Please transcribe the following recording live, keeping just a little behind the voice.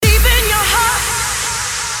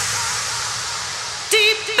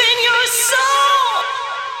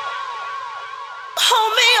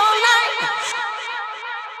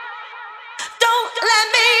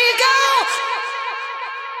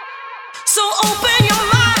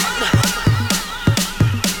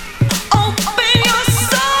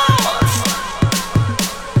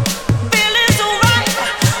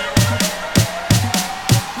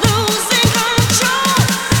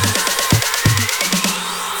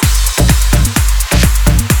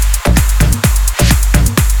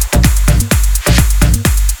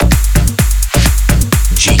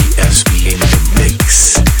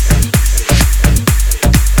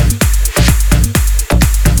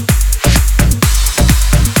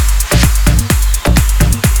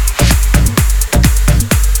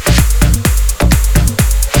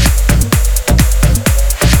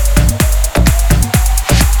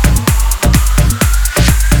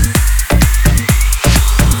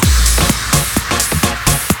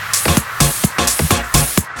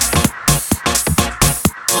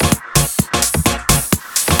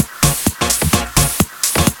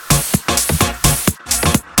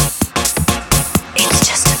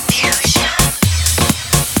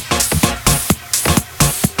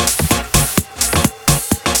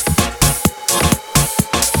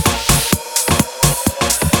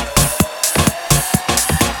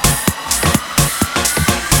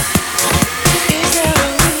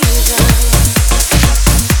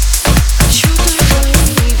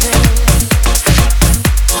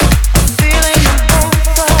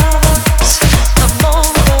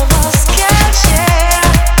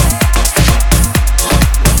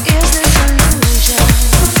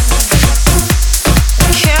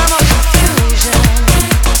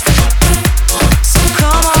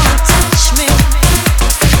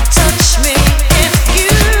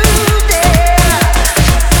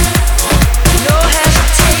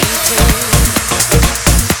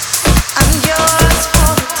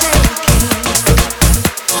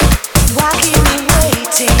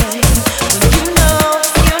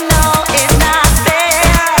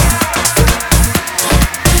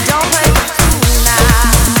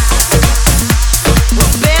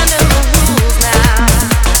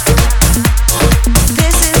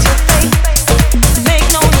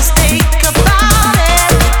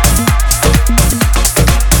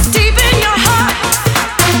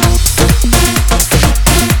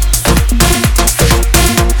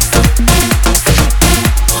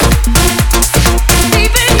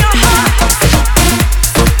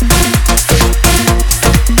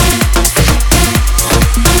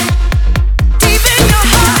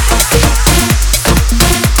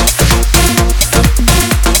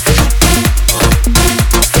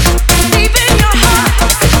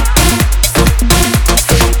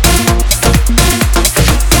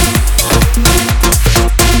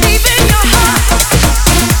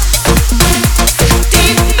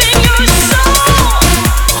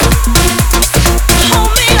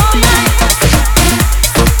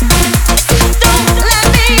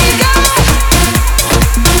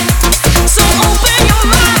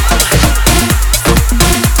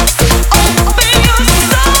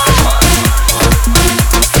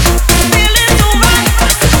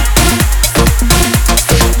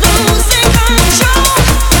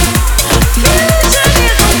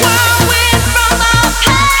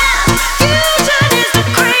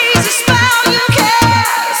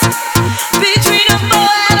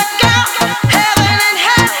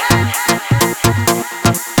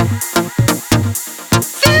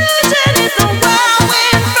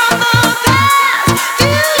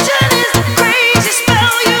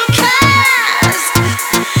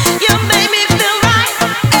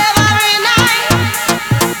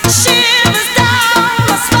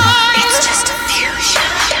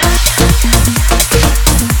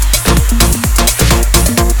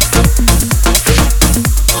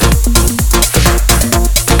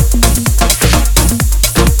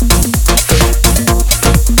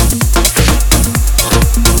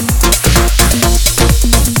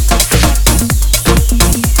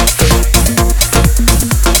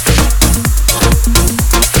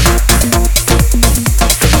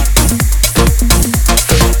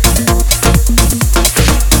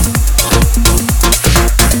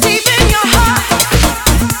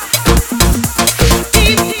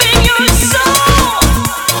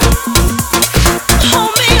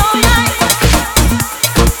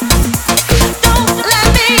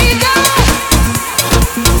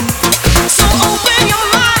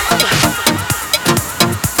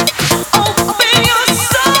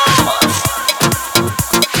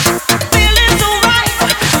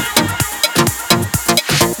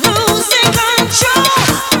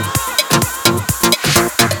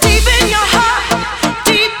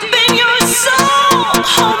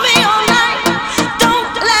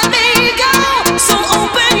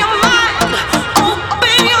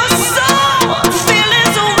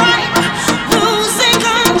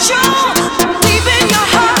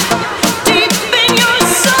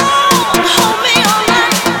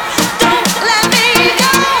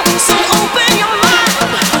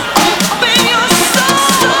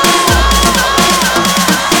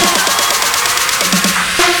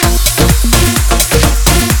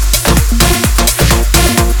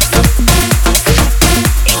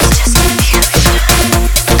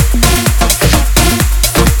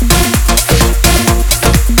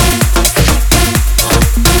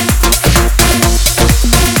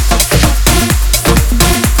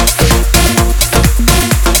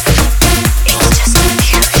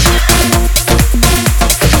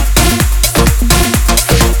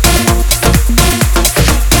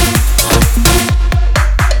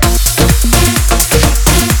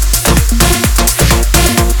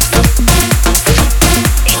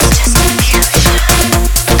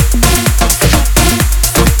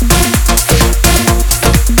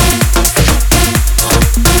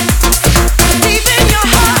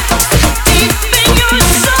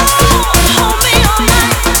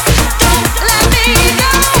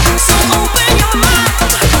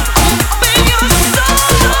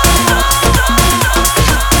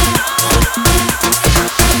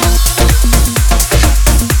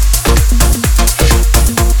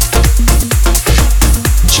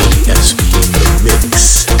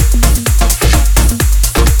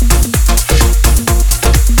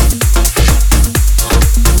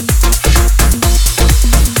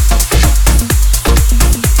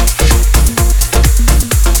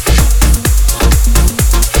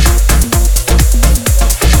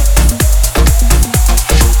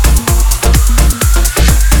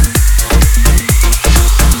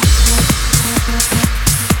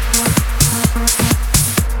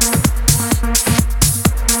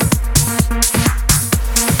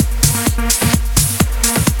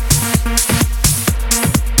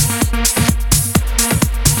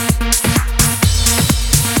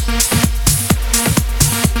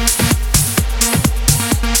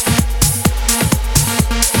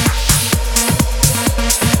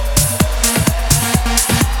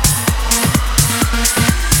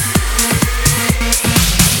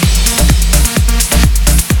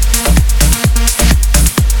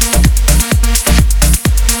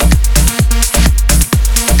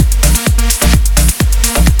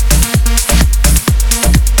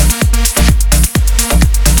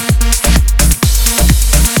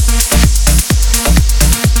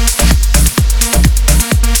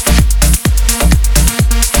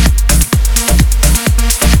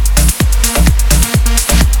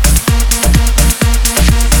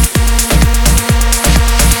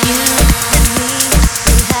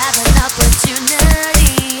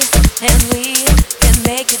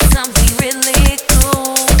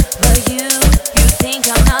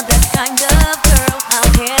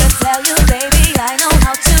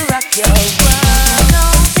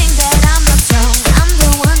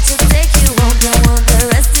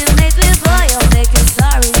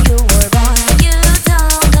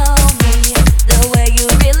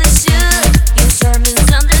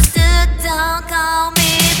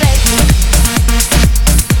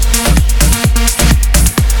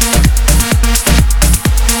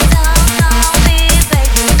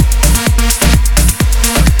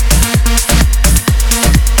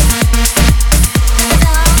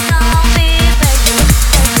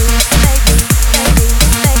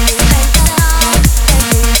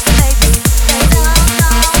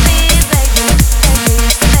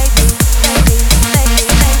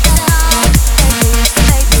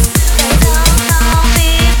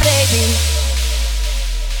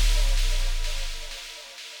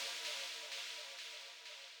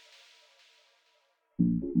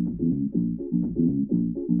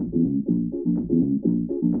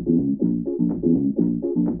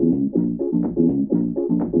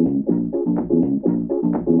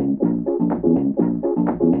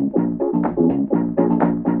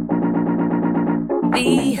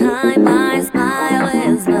behind my smile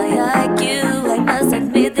is my IQ. I must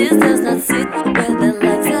admit this does not sit with the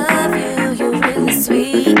likes of you. You're really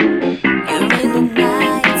sweet, you're really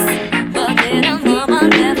nice, but in a mama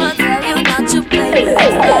never tell you not to play with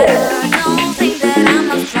fire. Don't think that I'm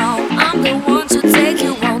not strong. I'm the one to take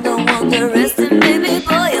you on. Don't underestimate, baby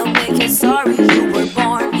boy. I'll make you sorry you were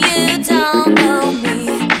born. You don't know me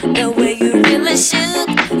the way you really should.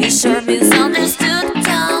 You sure misunderstood.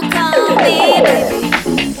 Don't call me baby.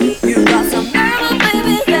 You got some nerve,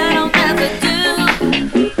 baby, that I'll never do.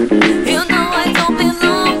 You know I don't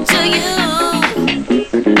belong to you.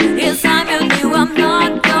 Yes, I'm your new, I'm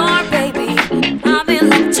not your baby. I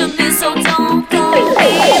belong to me, so don't call me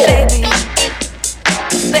baby.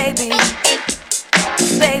 Baby,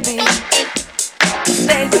 baby,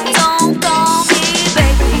 baby, don't call me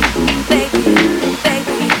baby. Baby,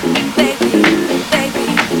 baby, baby, baby,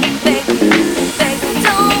 baby, baby,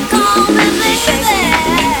 don't call me baby.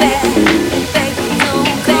 Baby,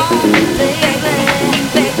 don't call me baby.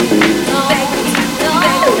 Baby,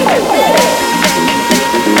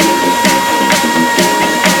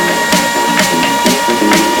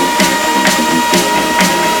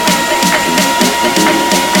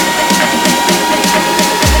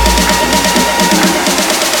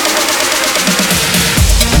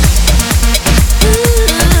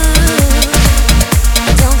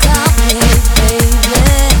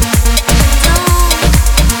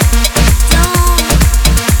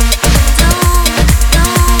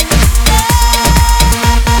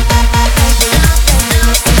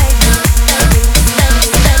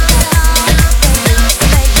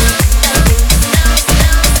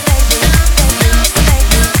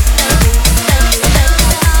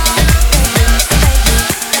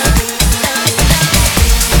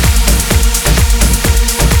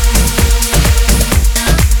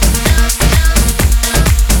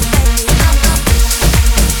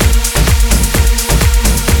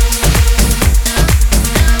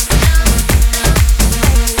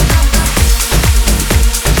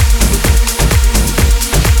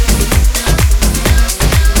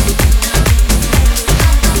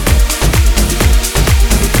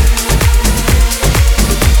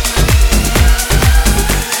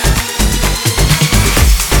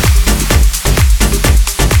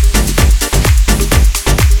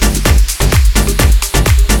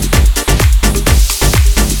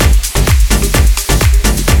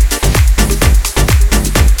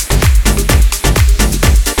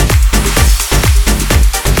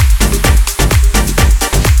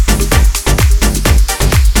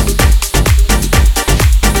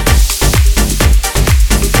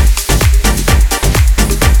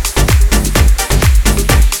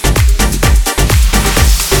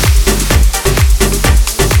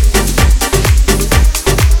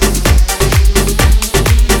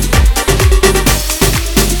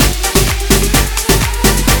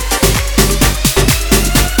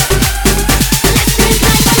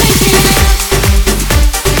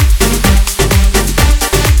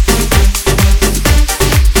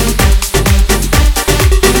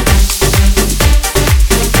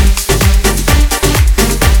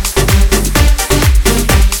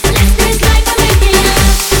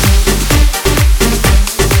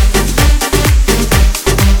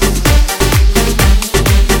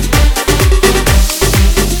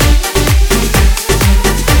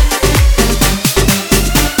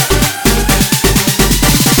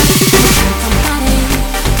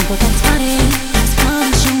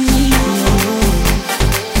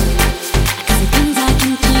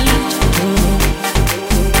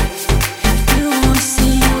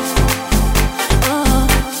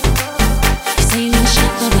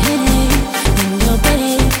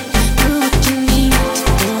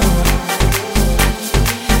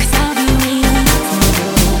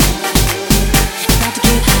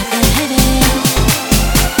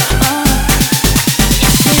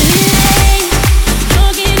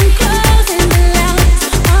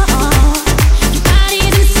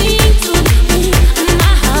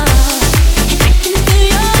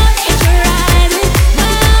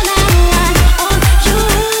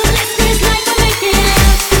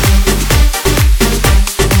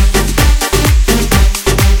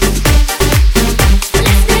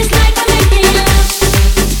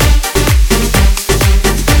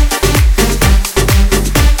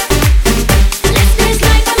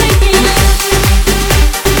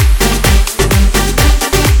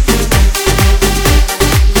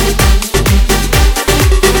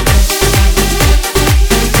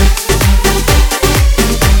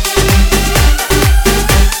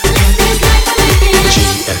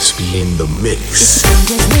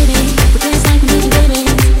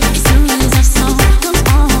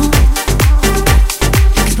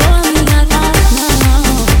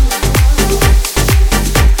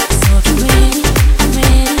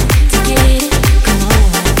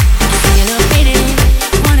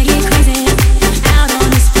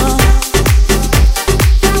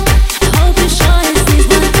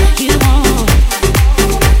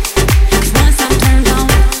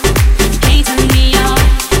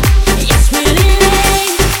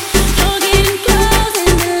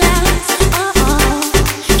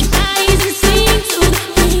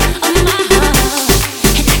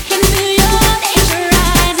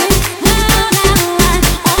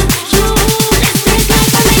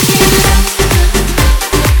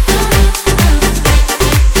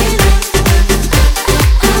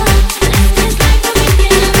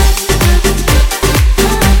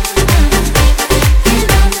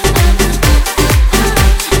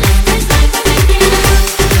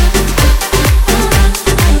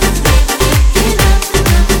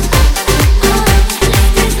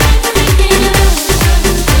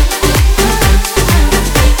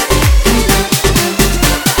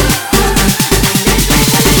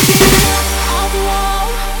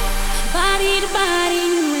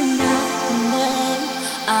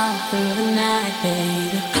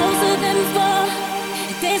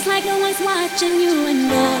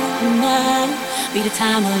 be the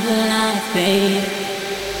time of your life, babe.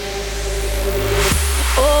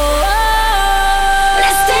 Oh,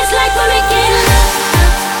 let's dance like we're making love.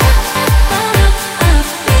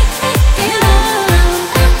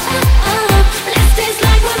 Let's dance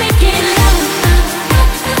like we're making love.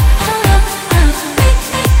 Let's dance like we're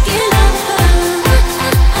making love.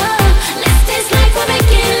 Let's dance like we're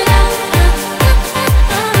making love.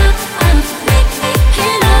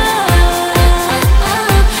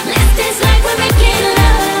 Let's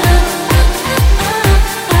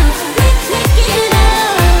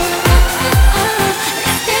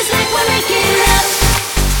dance like we're making love.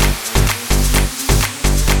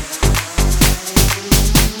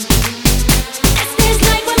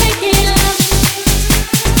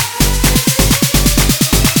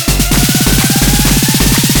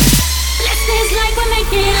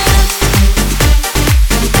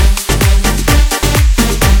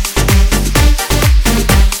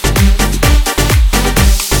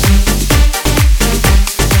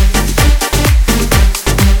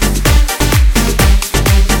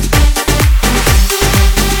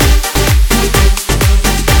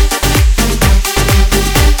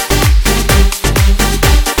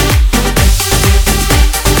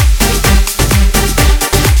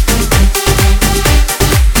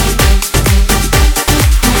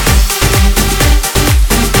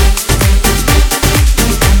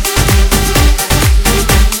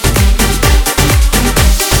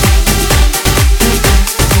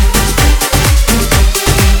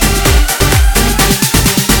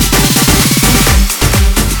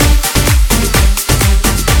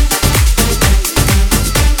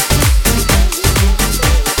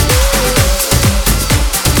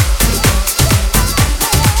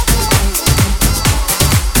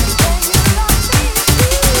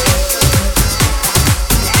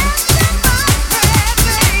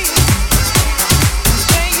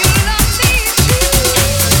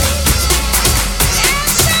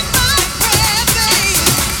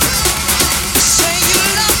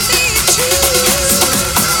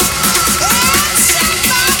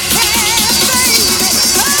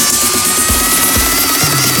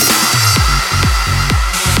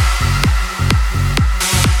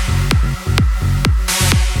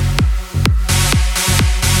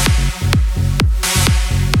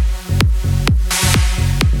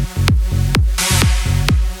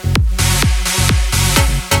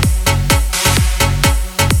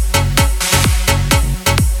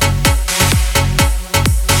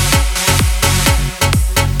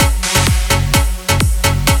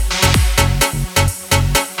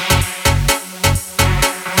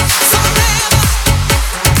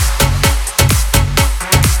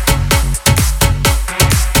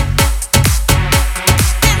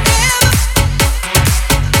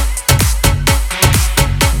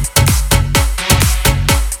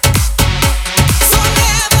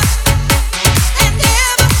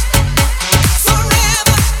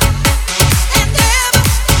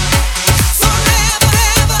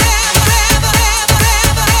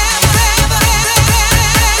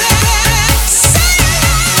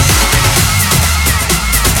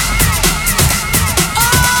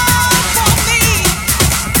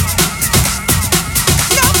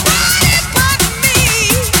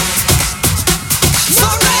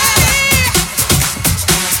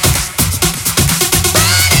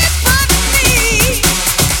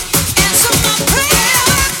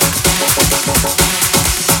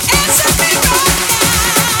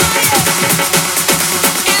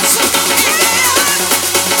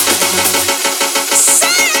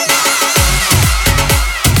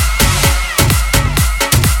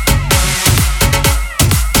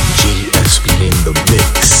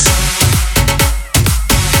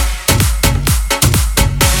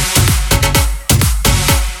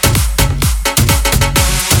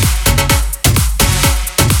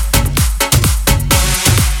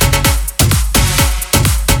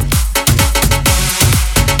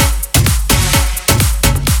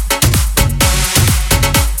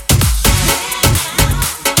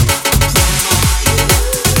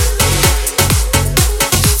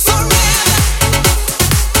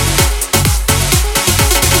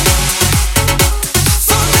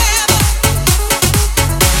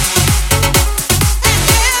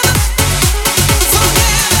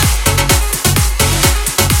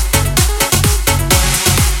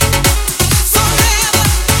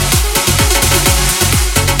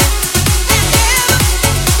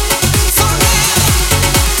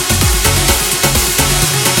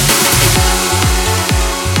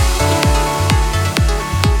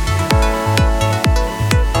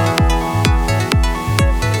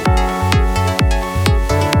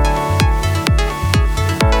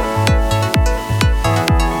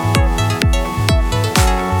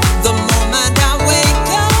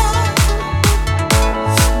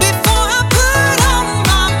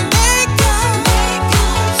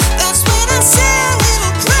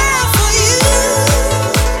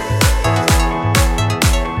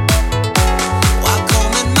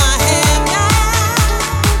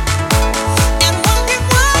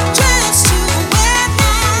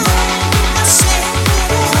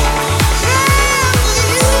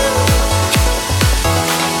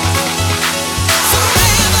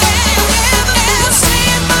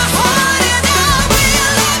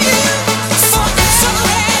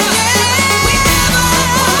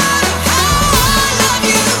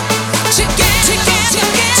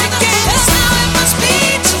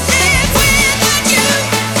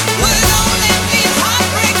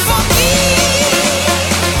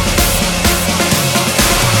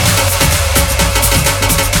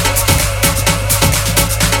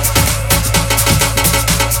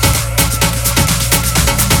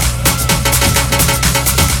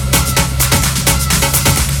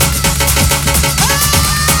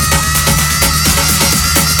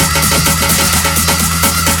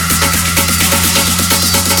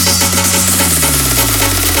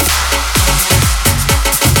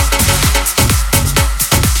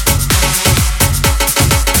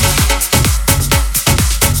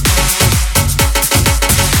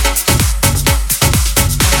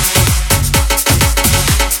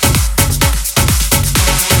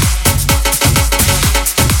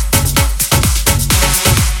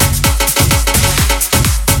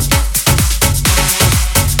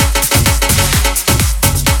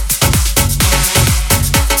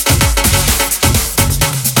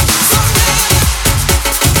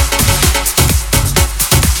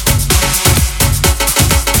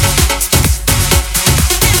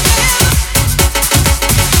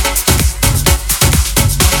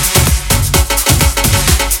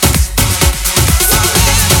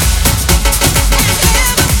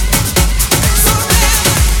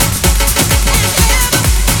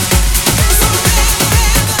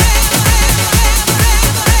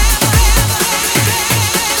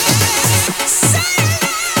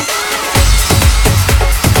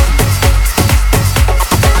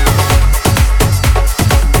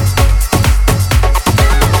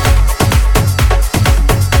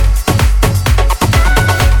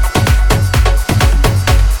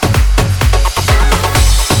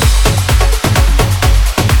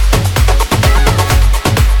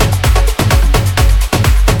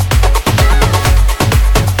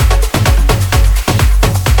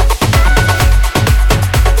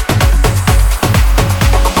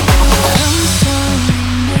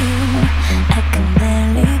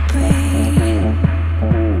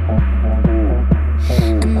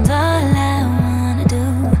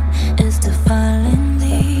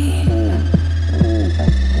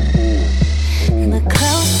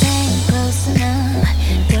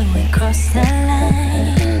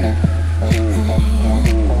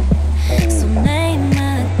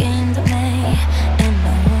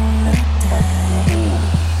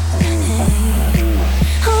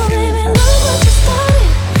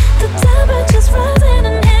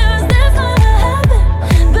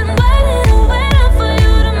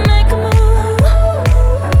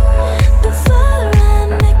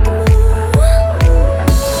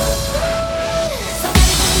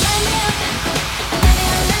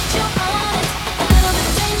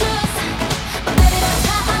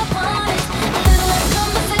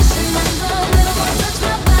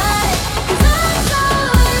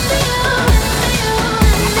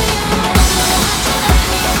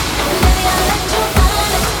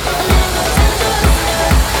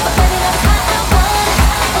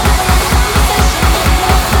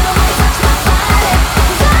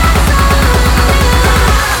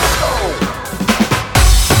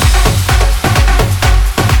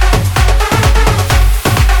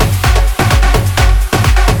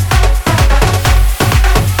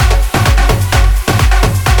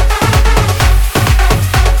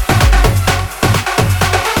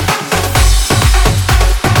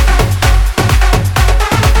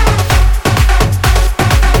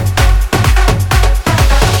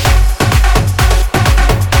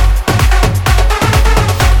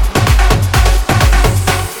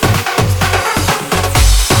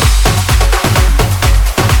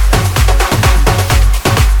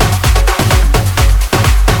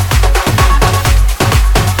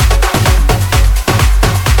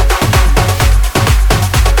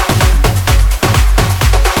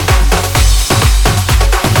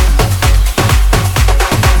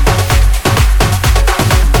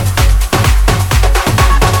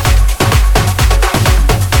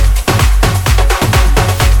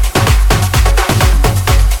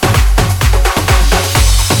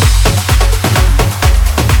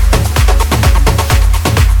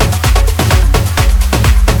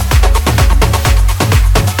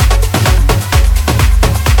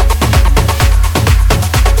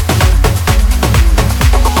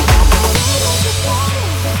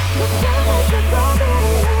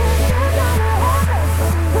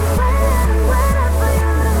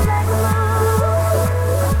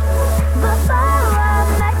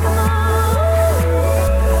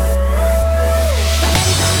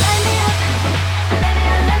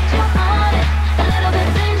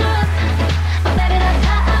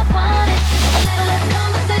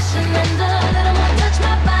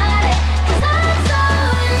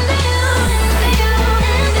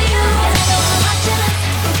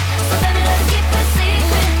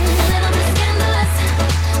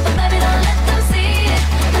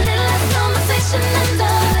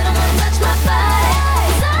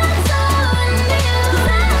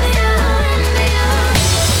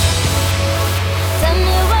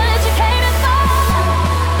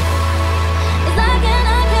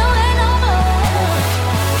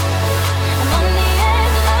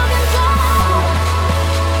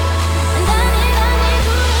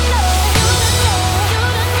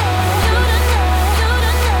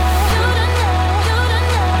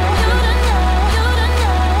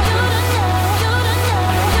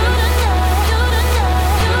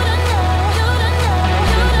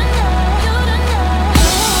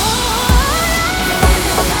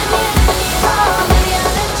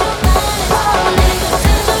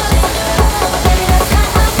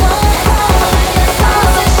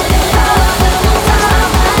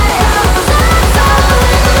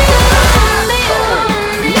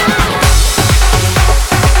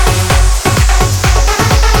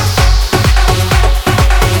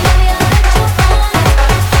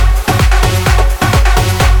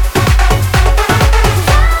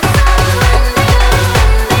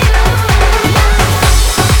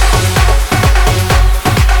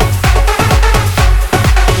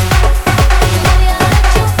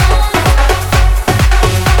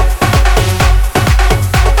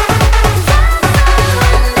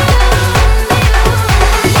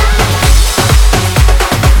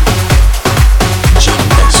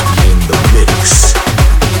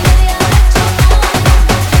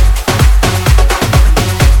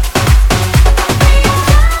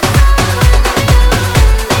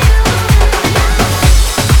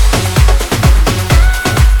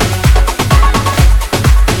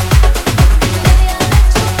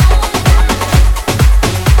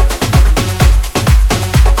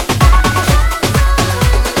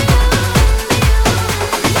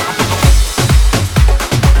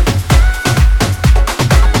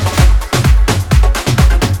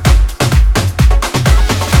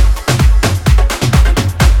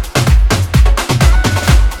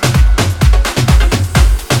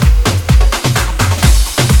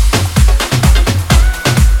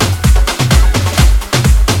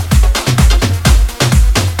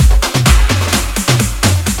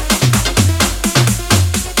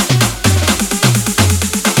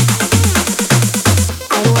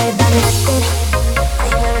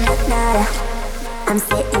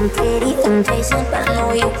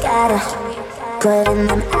 gotta put in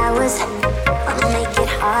them hours. I'll make it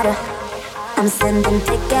harder. I'm sending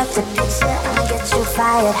pick after picture. I'll get you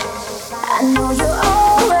fired. I know you're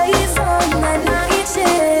always on my night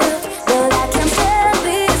shift, but I can't stand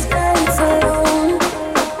these nights alone.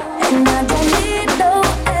 And I don't need no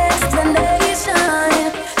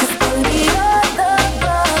explanation, 'cause baby you're the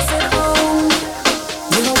boss at home.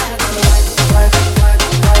 You know gotta go to work, work, work,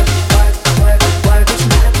 work, work, work, work. But you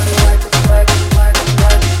gotta go to work, work, work, work,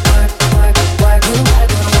 work, work, work. You gotta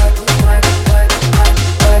go to work, work, work, work,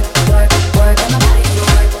 work, work, work. And my body gotta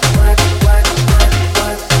work, work, work, work,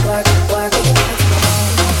 work, work, work. We can work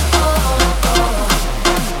tomorrow. Oh, oh,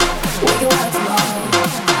 oh. We can work tomorrow.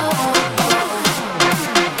 Oh, oh, oh.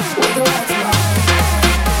 We can work tomorrow.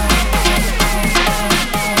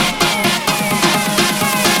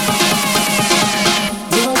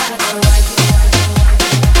 You don't gotta go to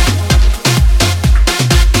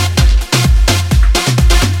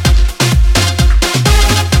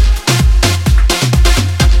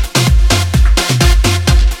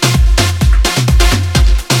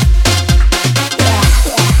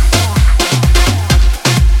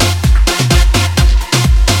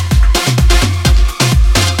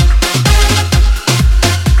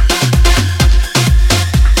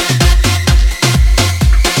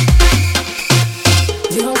You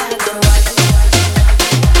don't gotta go to work.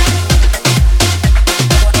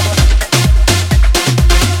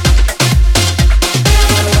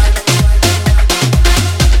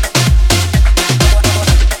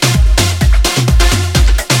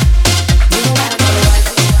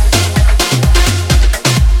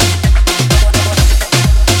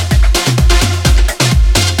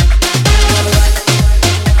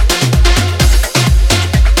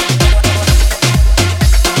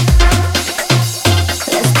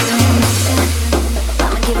 Let's get in motion.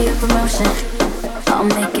 I'ma give you a promotion. I'll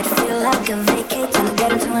make it feel like a vacate till I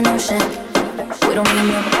get into an ocean. We don't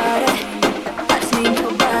need nobody, I just need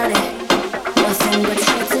your body. Nothing but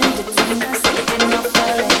truth in between us, so we get no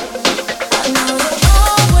further. I know you're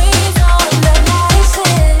always on the night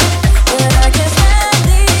shift, but I can't stand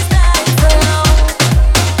these nights alone.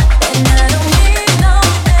 And I don't need no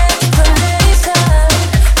explanation,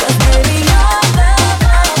 'cause baby you're the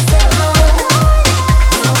boss at home.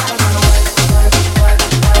 You know how to work, work, work,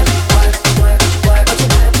 work, work, work, work. But you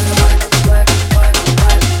gotta do the work, work, work, work,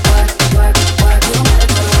 work, work, work. You don't gotta go to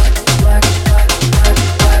work, work, work, work, work, work,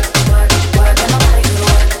 work. And nobody do the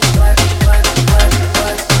work, work, work, work,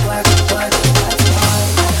 work, work, work. We can work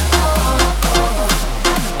tomorrow. Oh, oh, oh.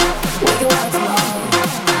 We can work tomorrow. You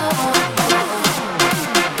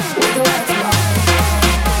don't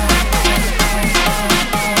gotta go to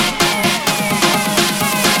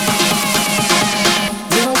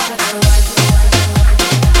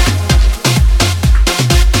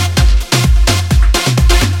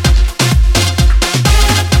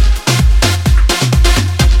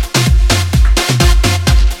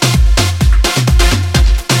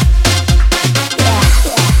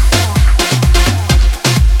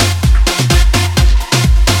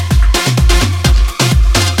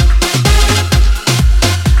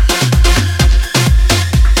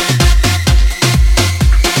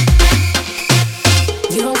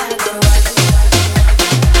You don't gotta go to work.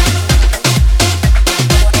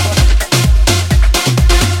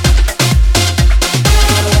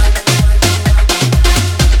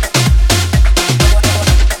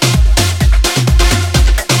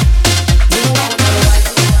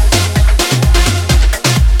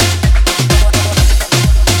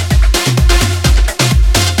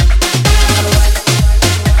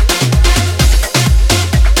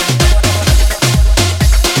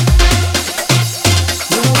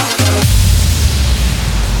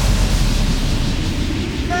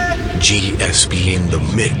 GSP in the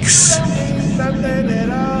mix. Something at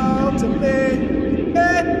all to me.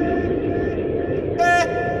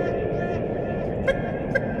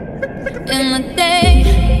 In the day,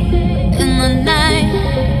 in the night,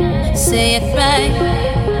 say it right,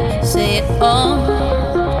 say it all.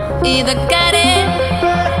 Either got it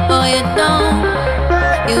or you don't.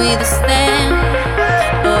 You either stand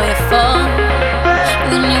or you fall.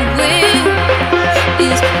 When your will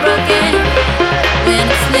is broken, when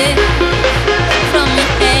it's lit from your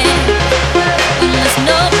head, when there's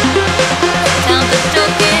no time for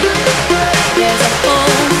joking, there's a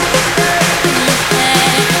hole in your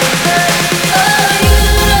head. Oh, you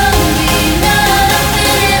don't mean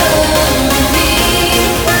nothing at all to me.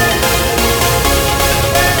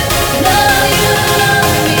 No, you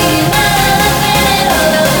don't mean nothing at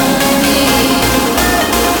all to me.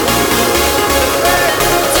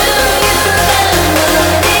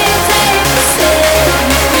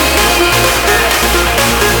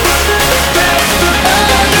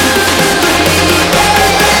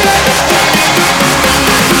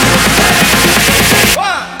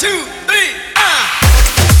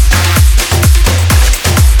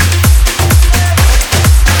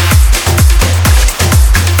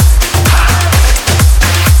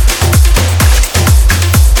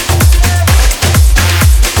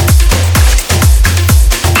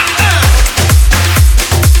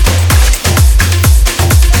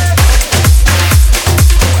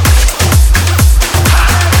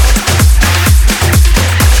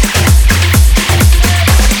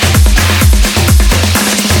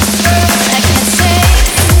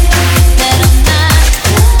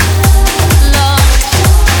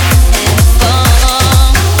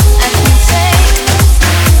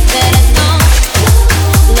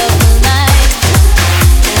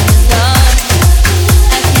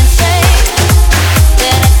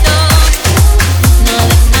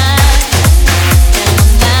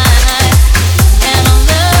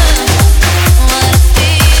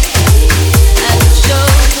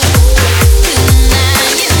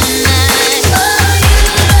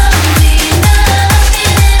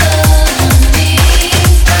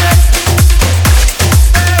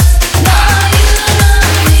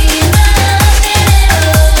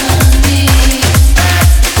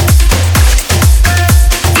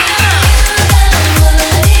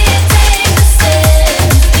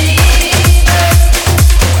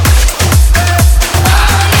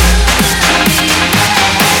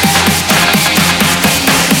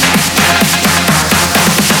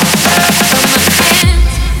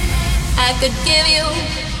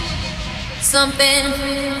 something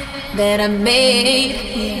that I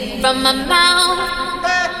made from my mouth.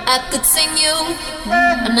 I could sing you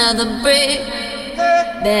another brick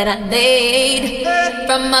that I laid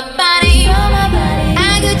from my body.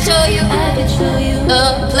 I could show you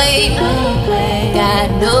a place God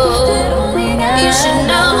knows you should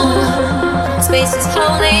know. Space is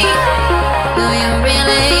holy. Do you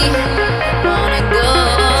really wanna go?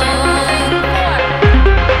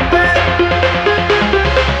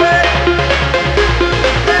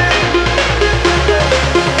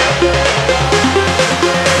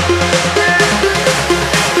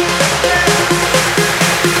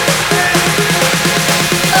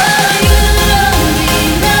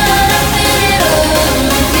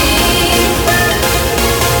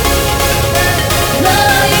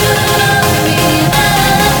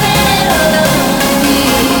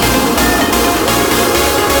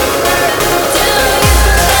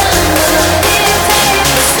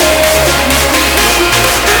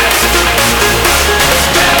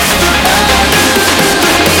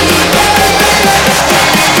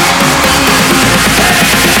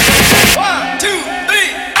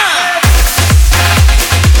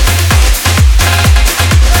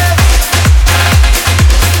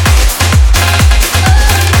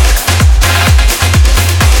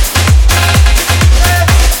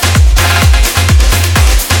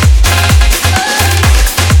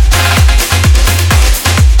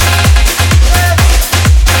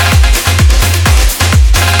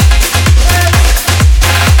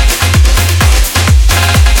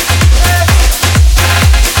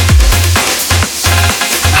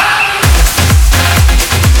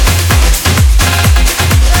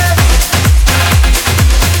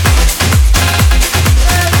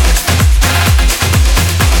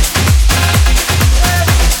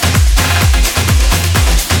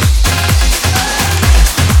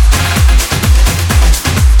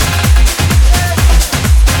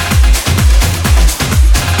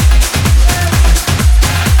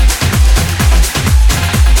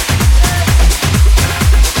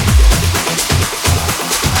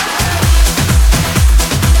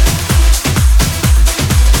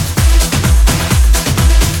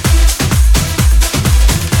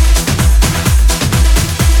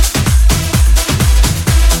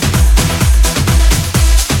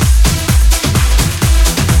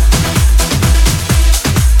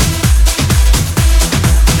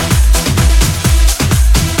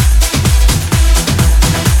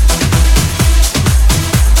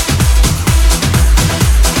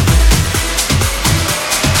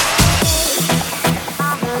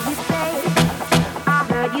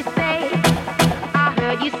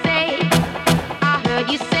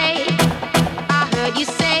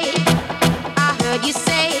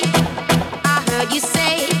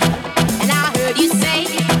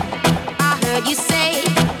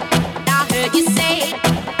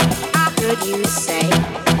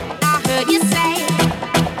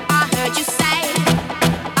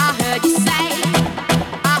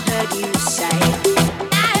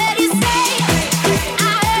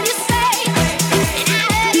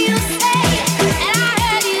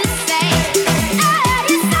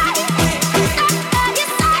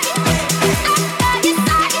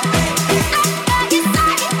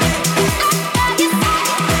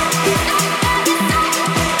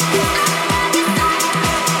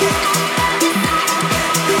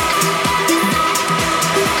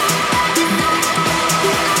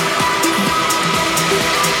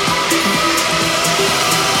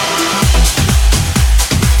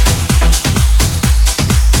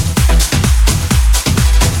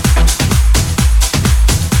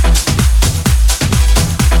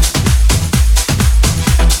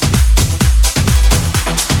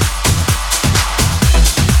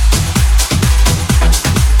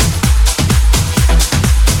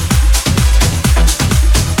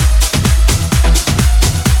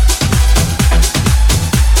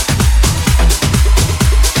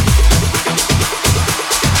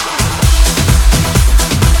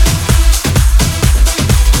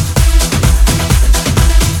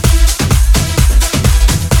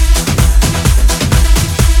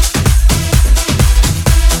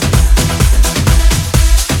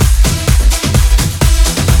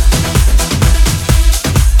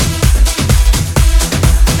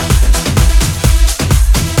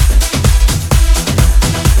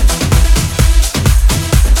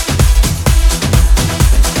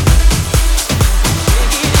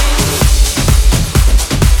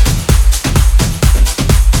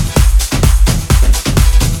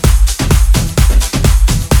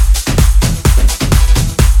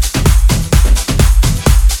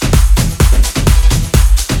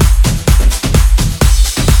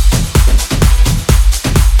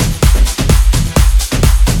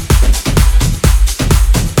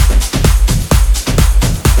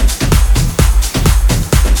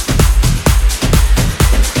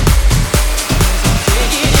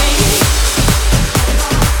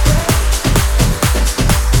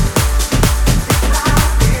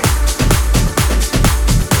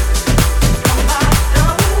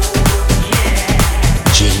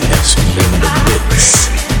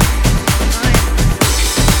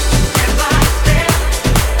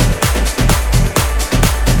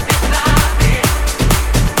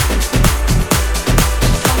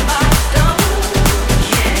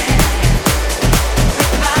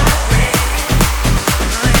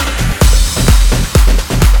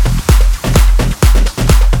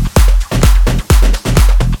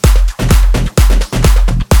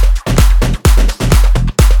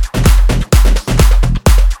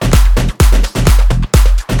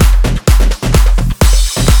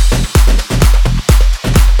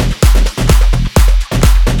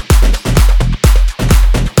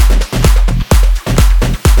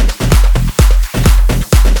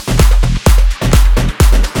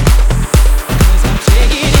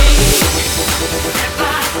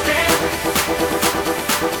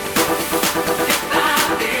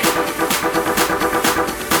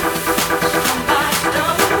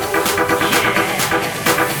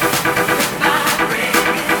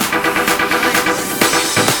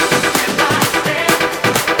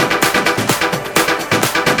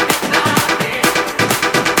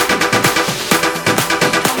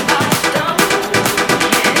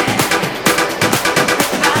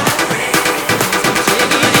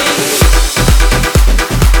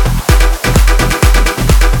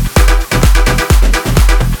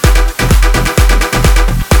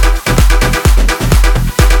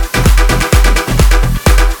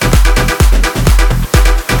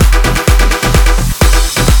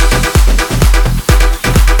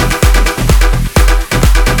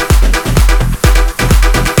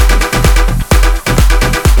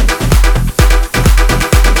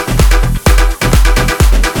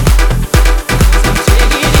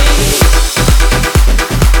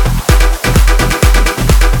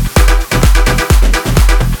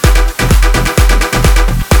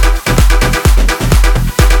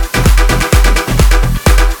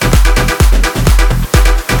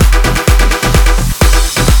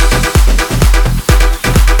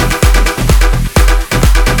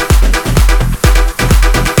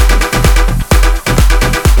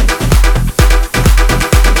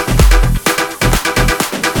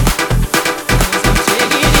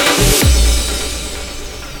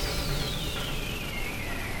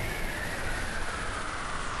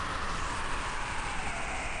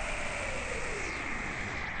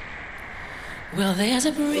 There's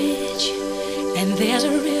a bridge and there's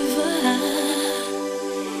a river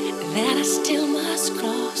that I still must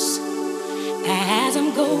cross as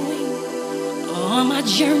I'm going on my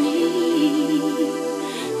journey.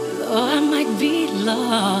 Though I might be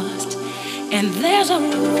lost, and there's a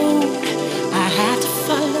road I have to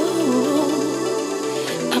follow,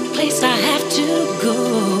 a place I have to go.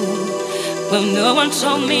 Well, no one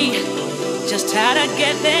told me just how to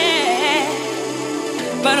get there,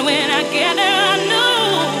 but when I get there I know,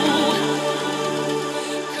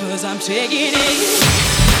 'cause I'm taking it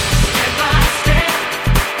step by step,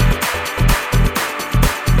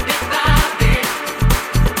 bit by bit,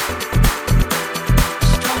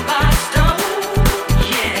 stone by stone,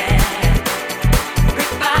 yeah,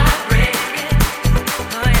 brick by brick,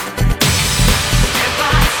 oh yeah. Step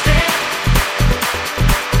by step,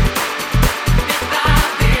 bit by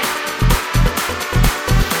bit,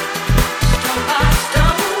 stone by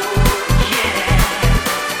stone, yeah,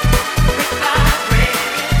 brick by brick,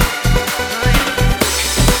 oh yeah.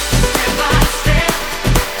 Step by step, bit by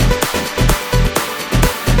bit, stone by stone, yeah, brick by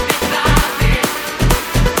brick, oh yeah. Step by step, bit by bit,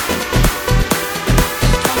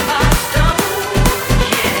 stone by stone,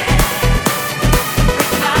 yeah,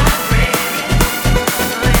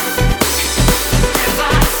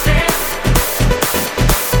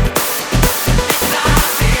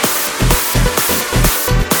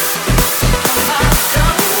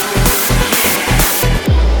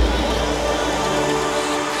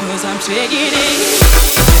 'cause I'm taking it.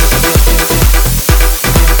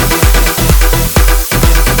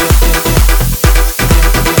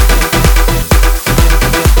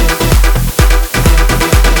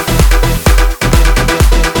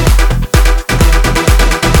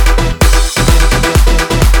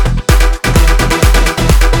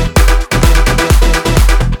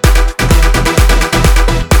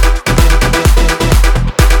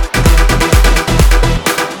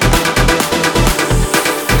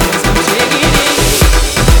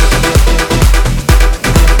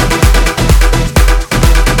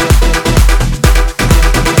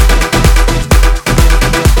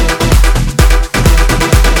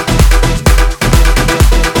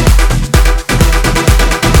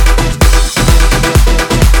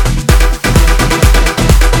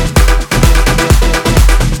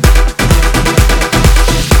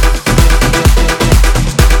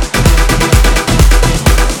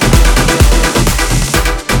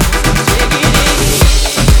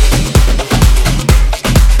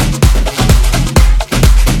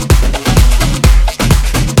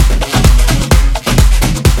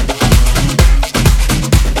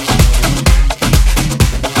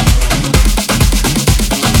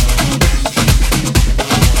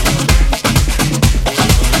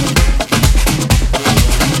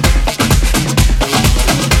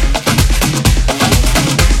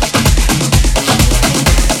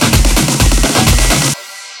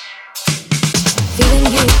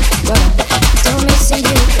 Feeling you, but I'm still missing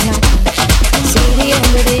you, and I can't see the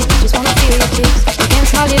end of it. Just wanna feel your kiss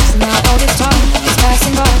against my lips, and now all this time is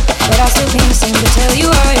passing by, but I still can't seem to tell you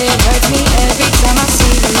why it hurts me every time I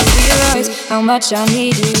see you. Realize how much I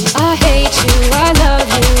need you. I hate you, I love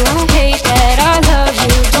you, I hate that I love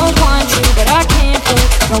you. Don't want to, but I can't put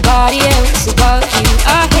nobody else above you.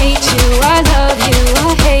 I hate you, I love you, I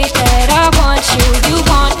hate that I want you. You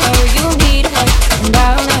want her, you need her, and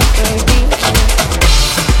I'll never be her.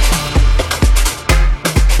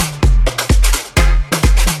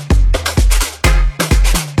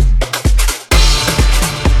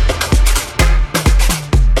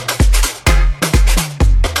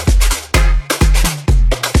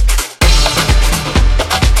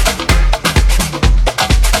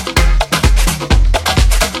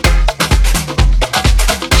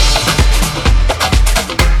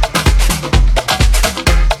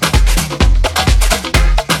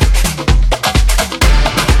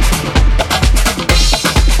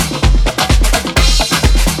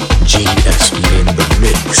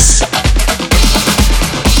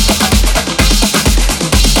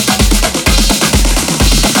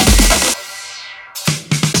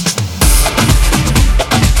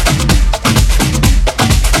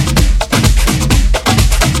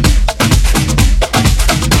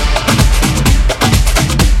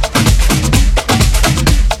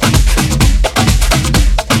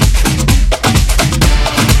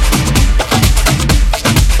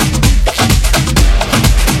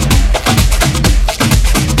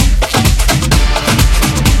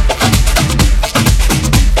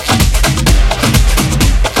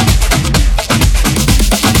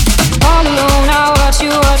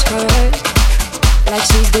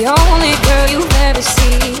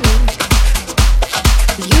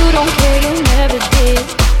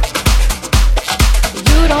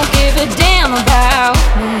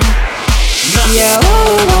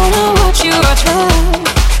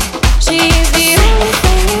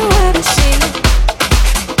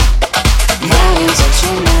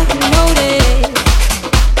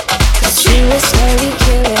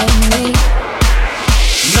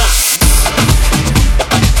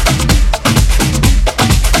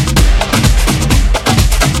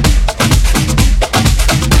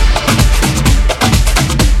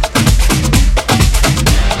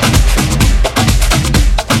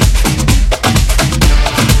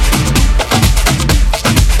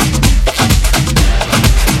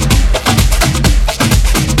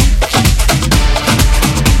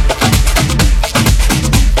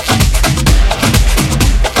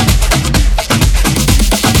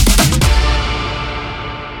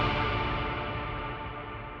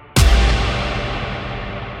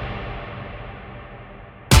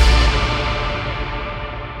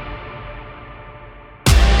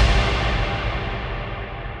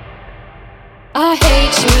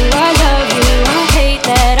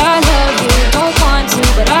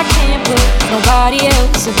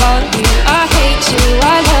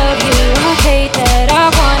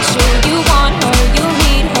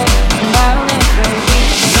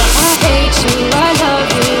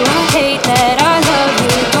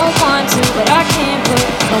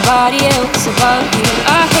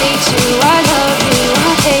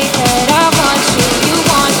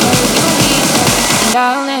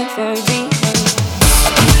 never be.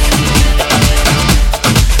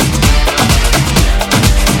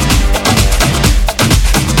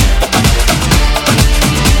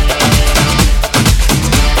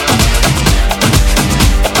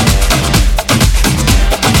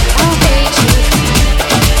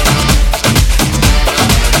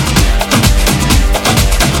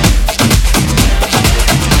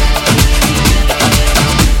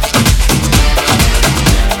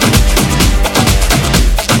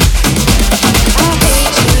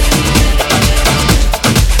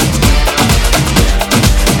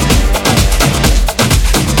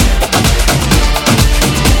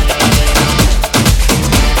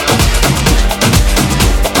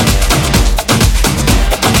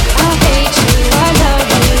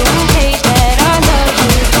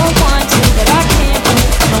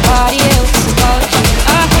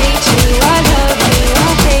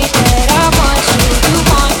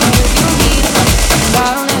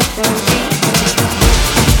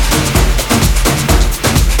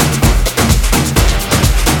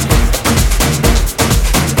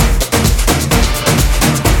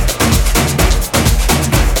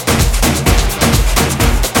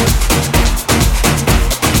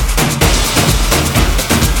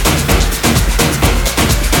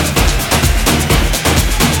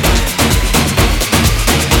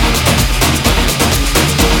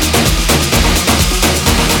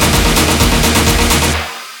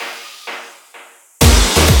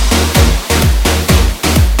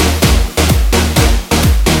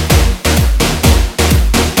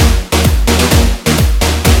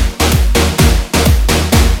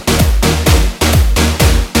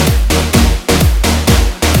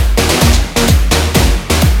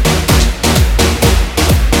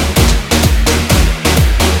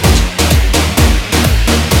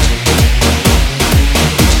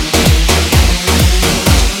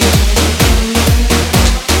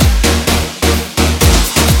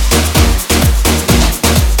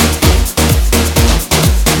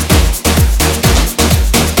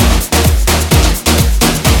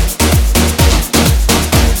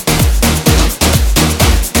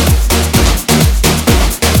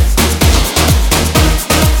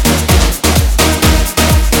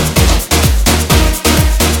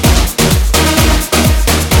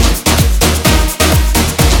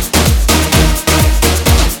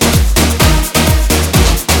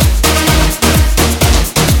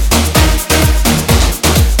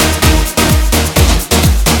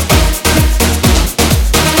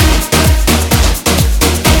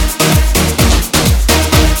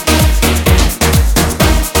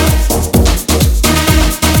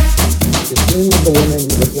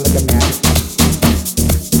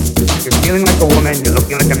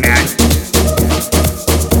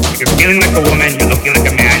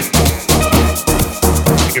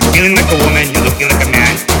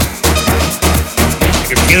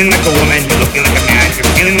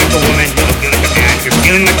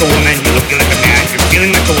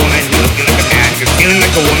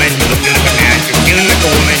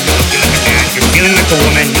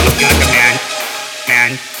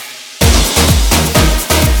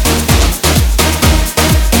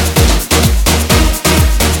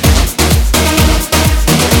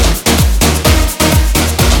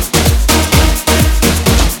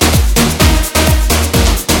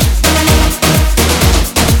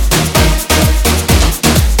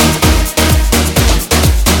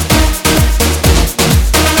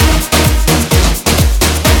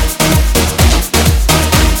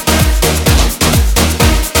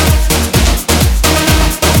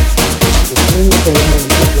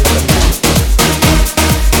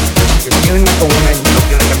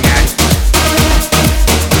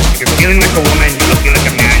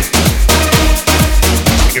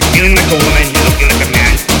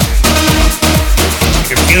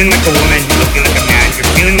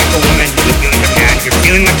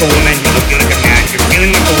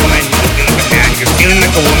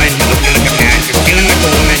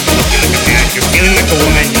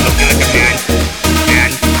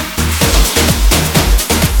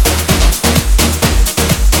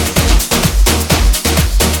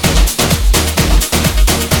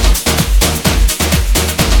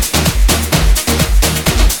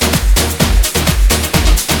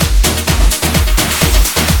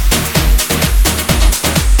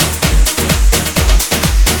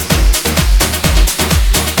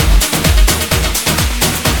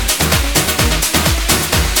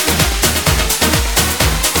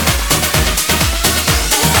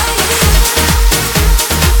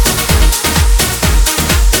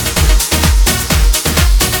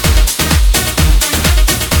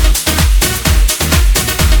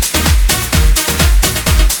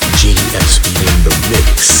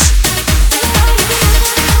 mix.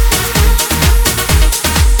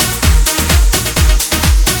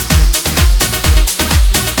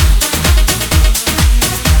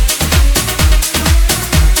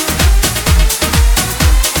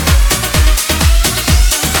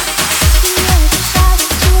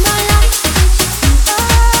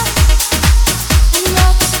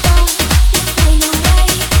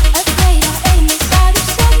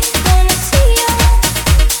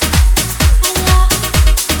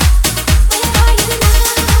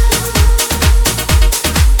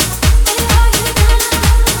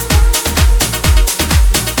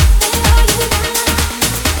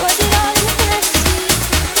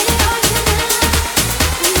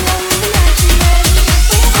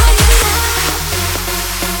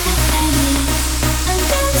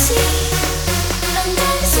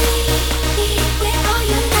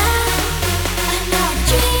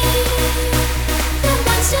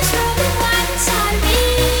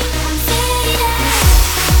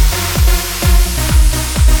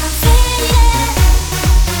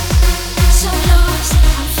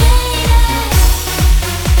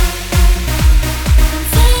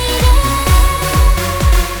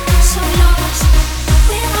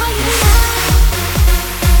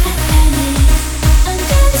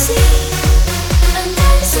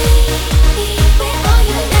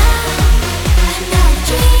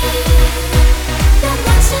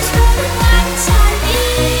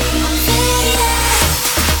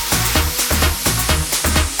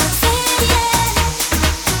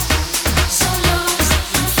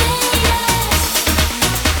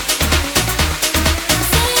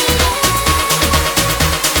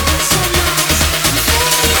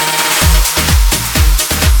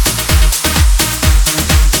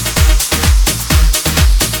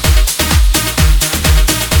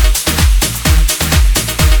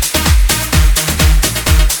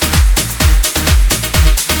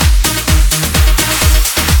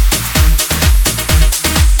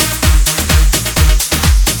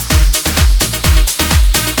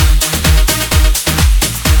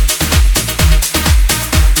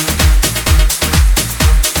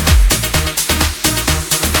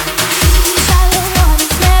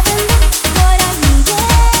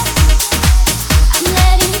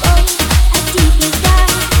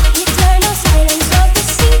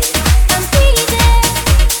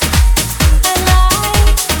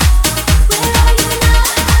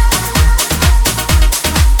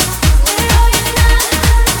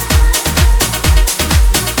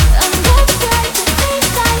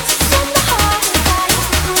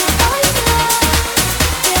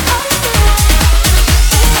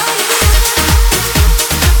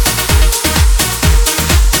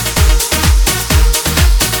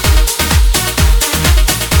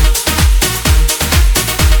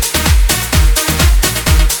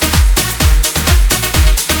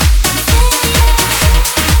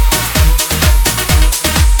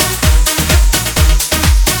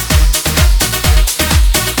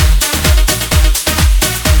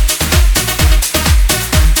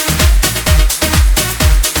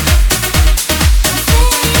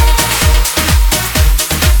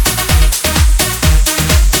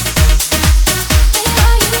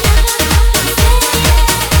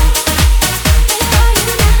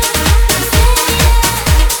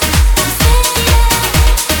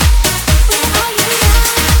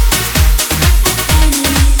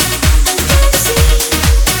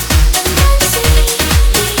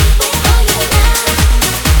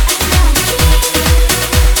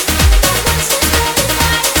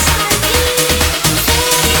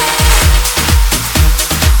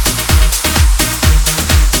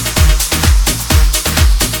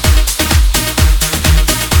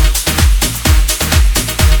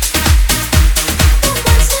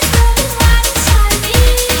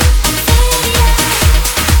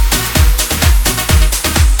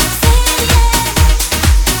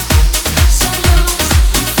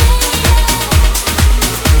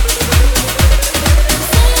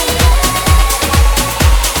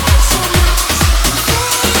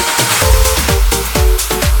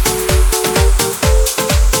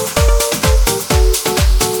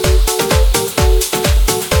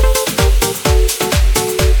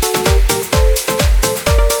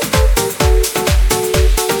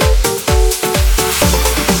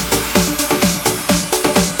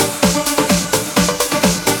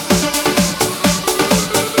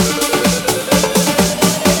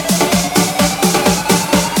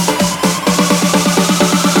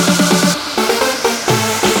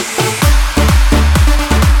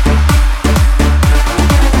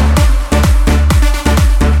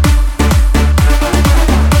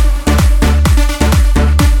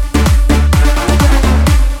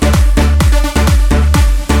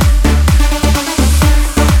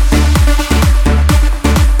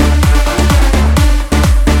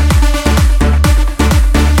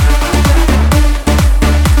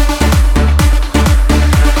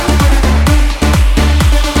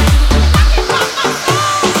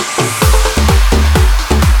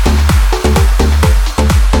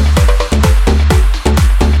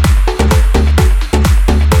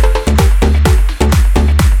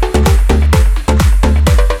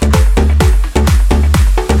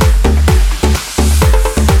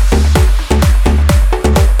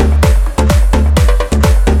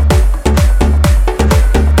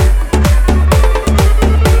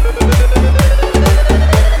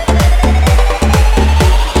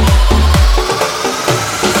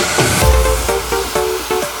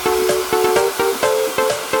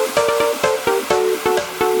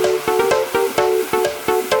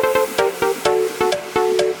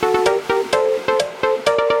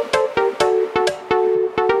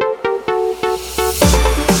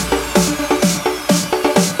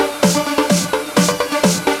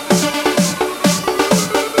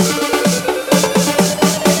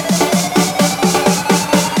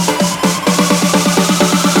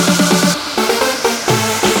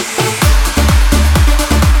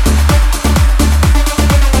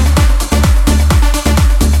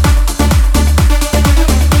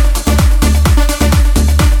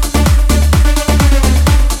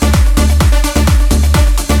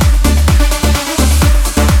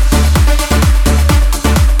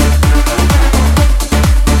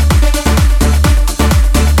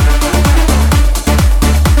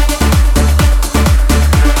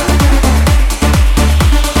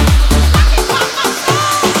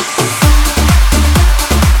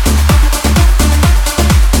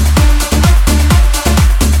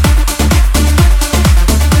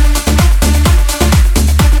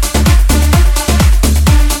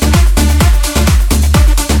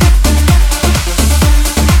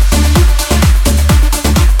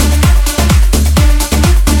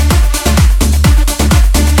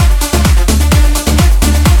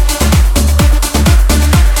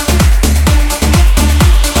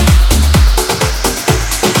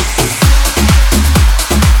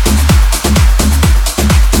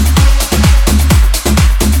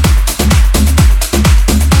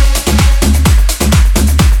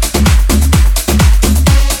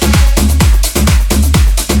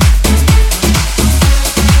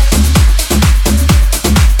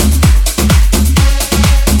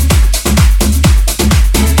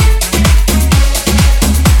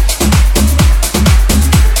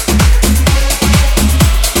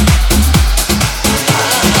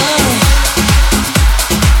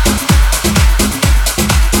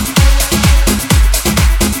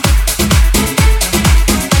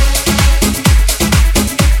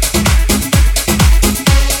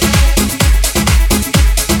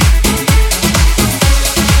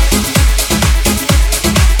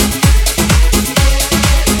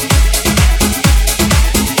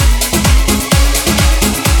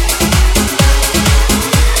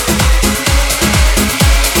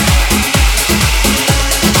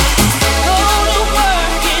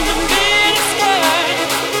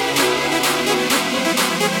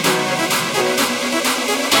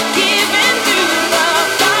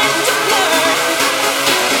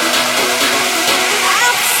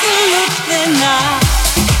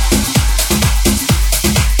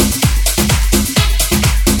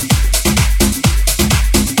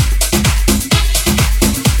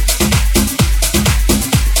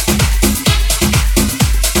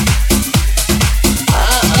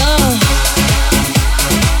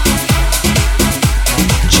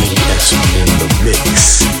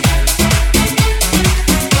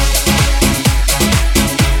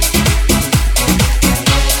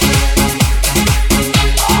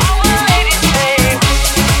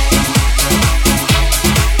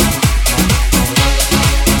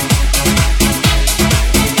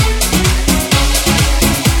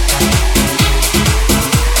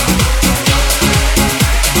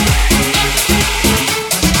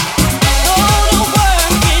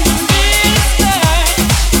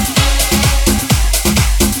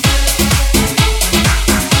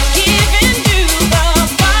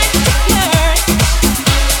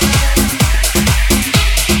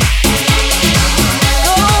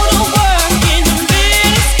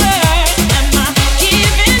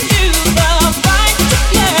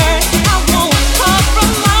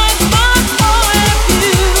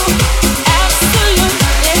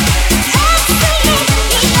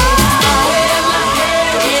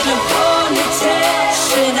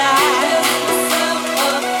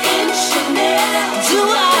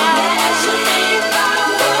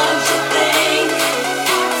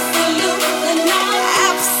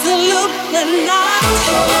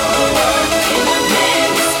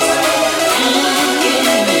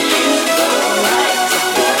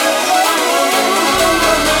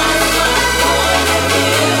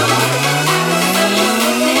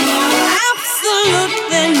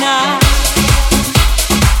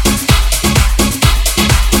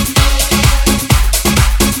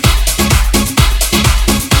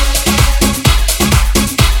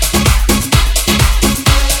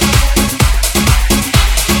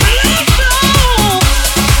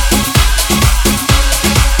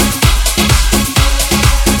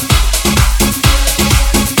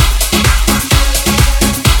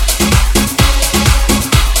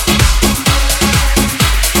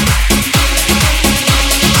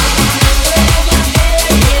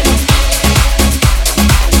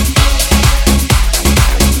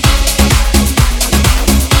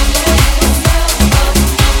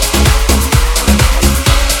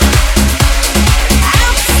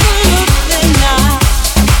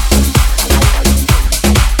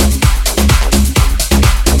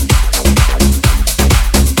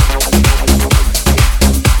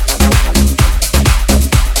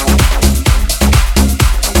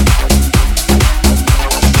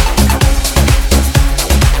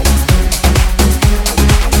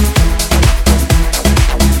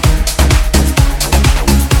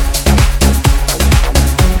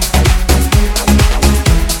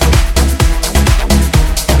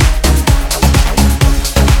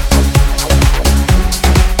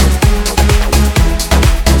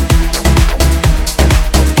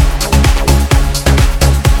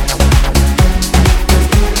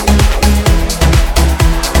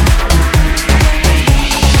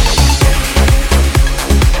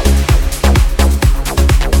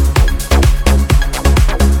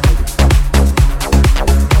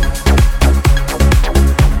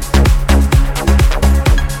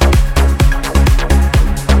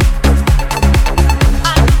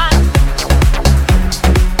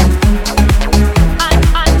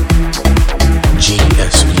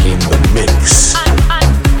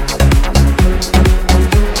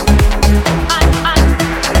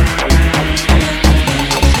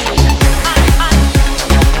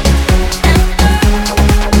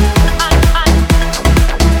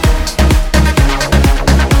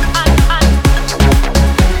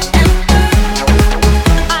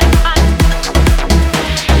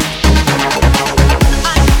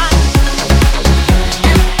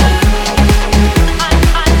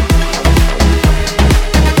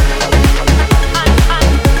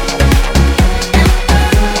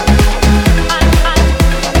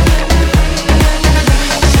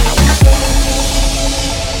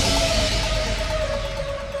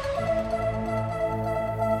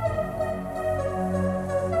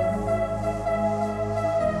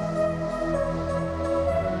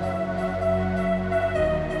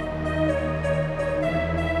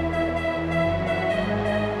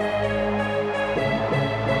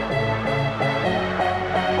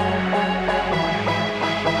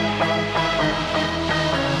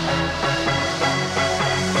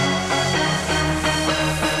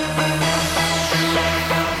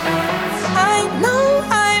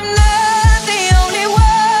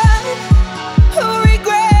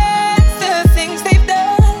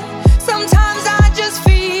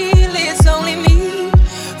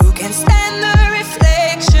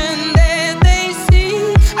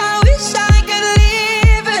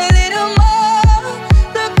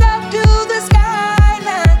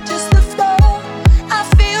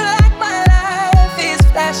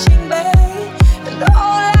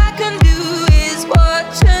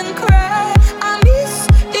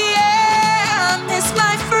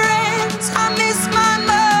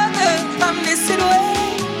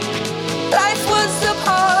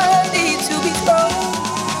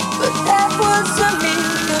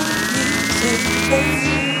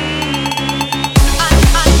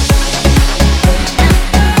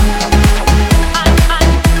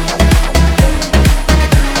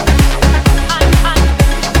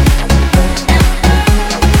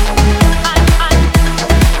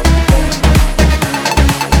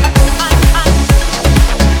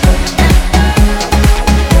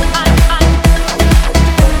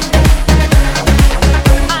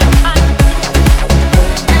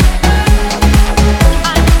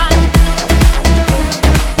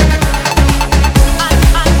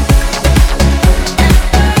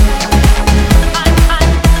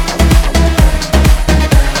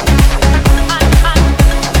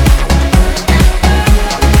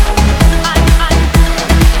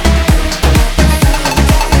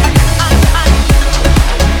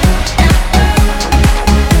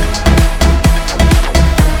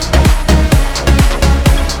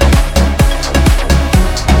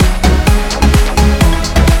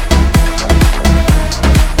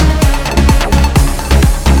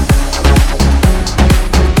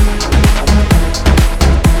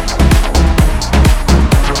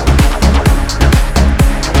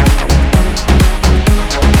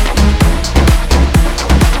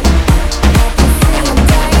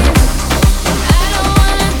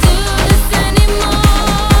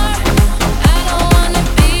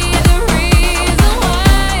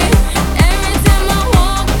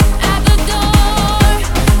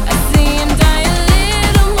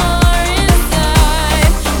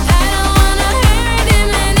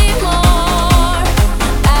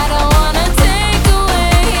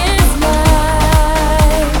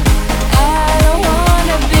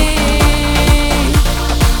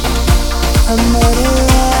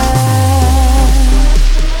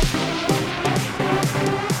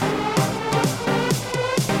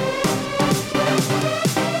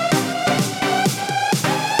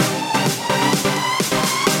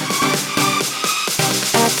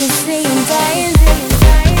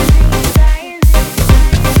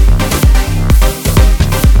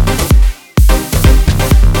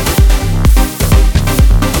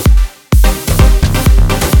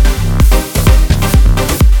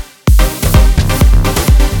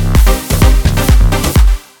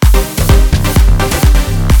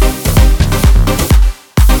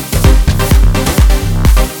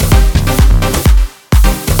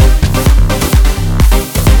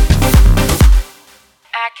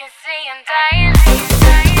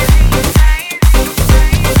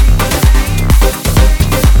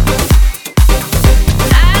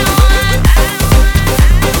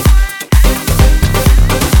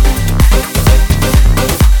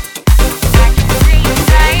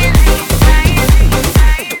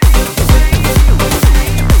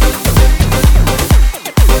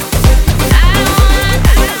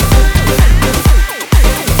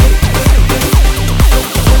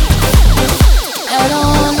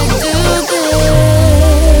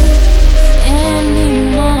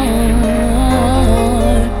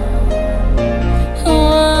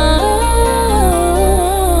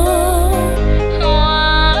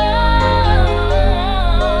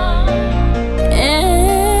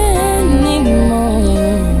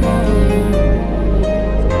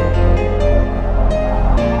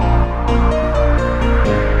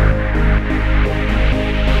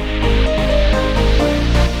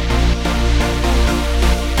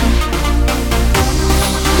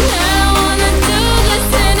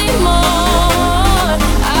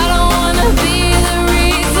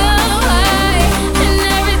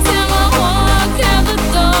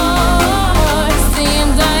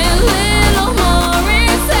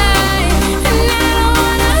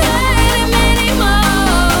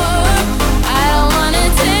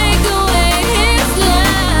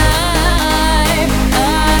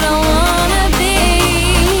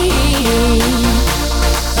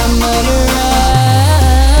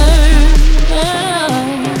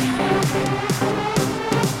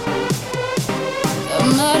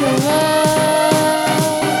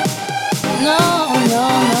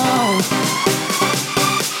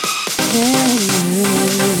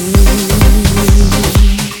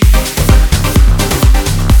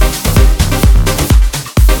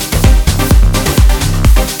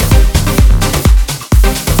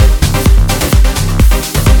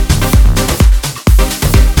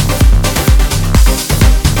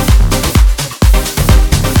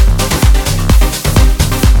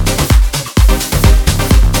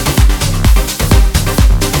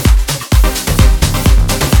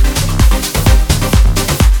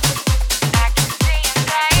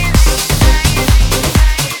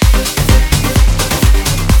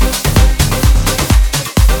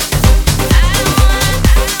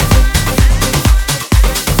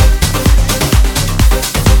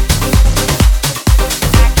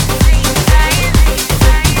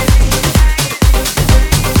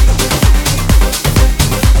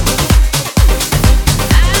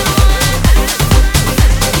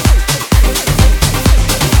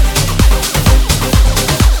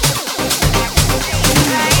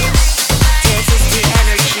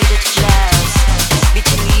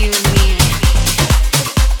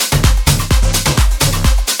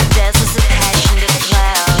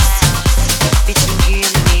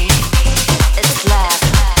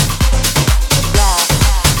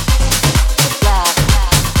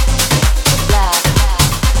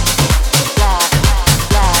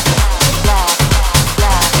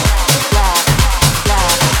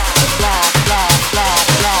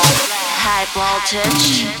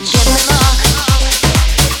 voltage. Give me more.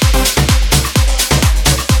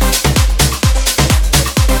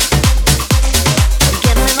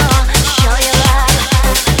 Give me more. Show your love.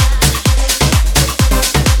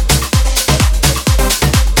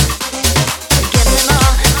 Give me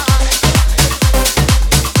more.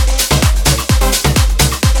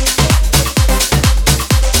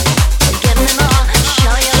 Give me more.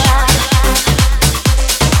 Show your love.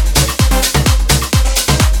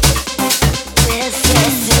 This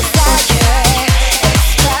is desire. It's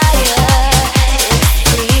fire. It's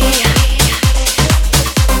free.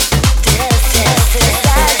 This is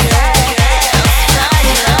desire. It's fire.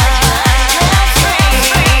 It's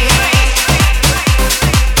free.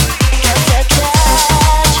 Just a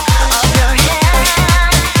touch of your hand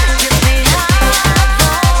gives me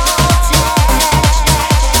high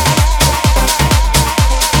voltage.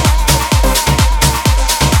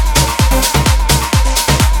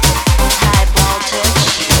 High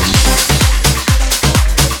voltage.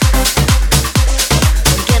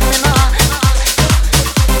 Give me more.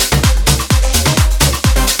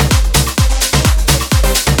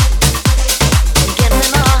 Give me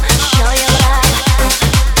more. Show your love.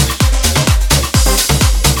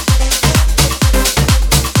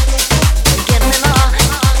 Give me more.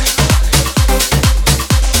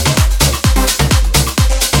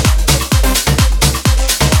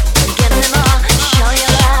 Give me more. Show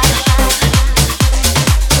your love.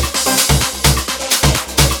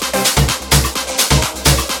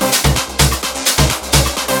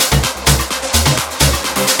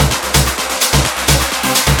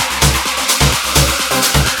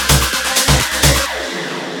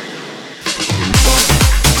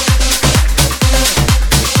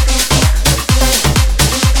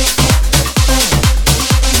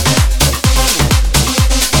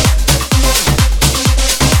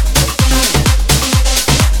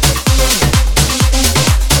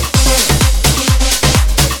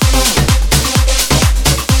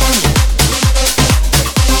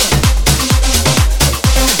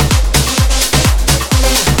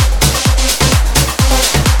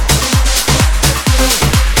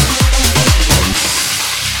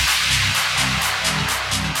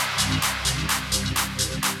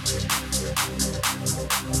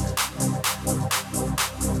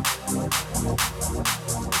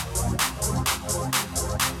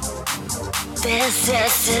 This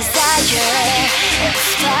is desire, it's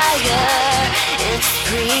fire, it's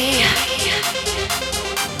free.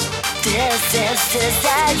 This is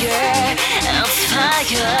desire, it's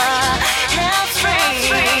fire, it's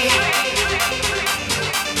free.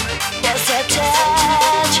 Just a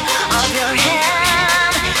touch of your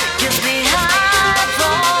hand gives me high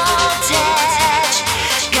voltage.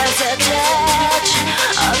 Just a touch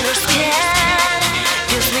of your skin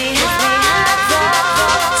gives me high voltage.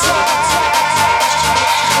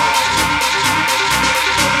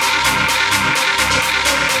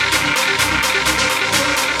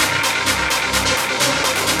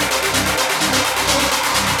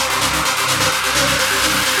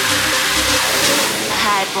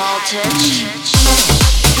 High voltage.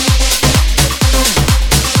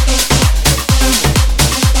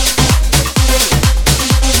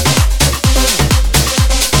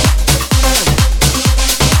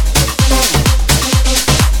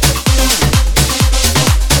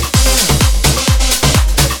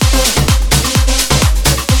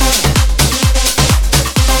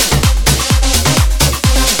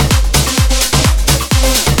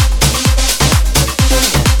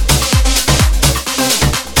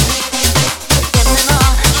 Give me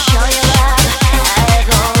more, show your love. I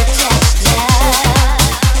go touch love.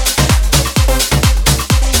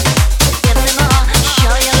 Give me more,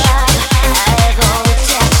 show your love. I go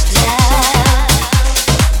touch love.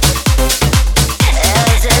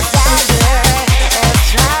 It's desire, it's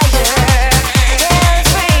fire, it's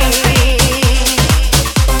free.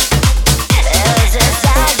 It's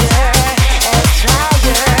desire, it's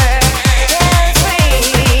fire, it's free.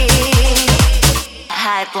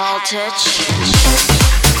 High voltage.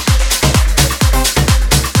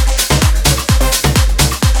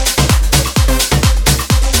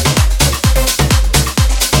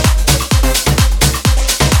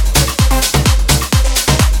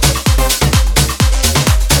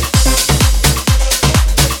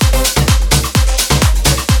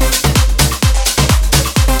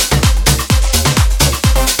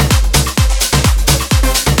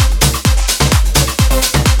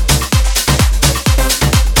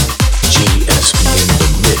 GSP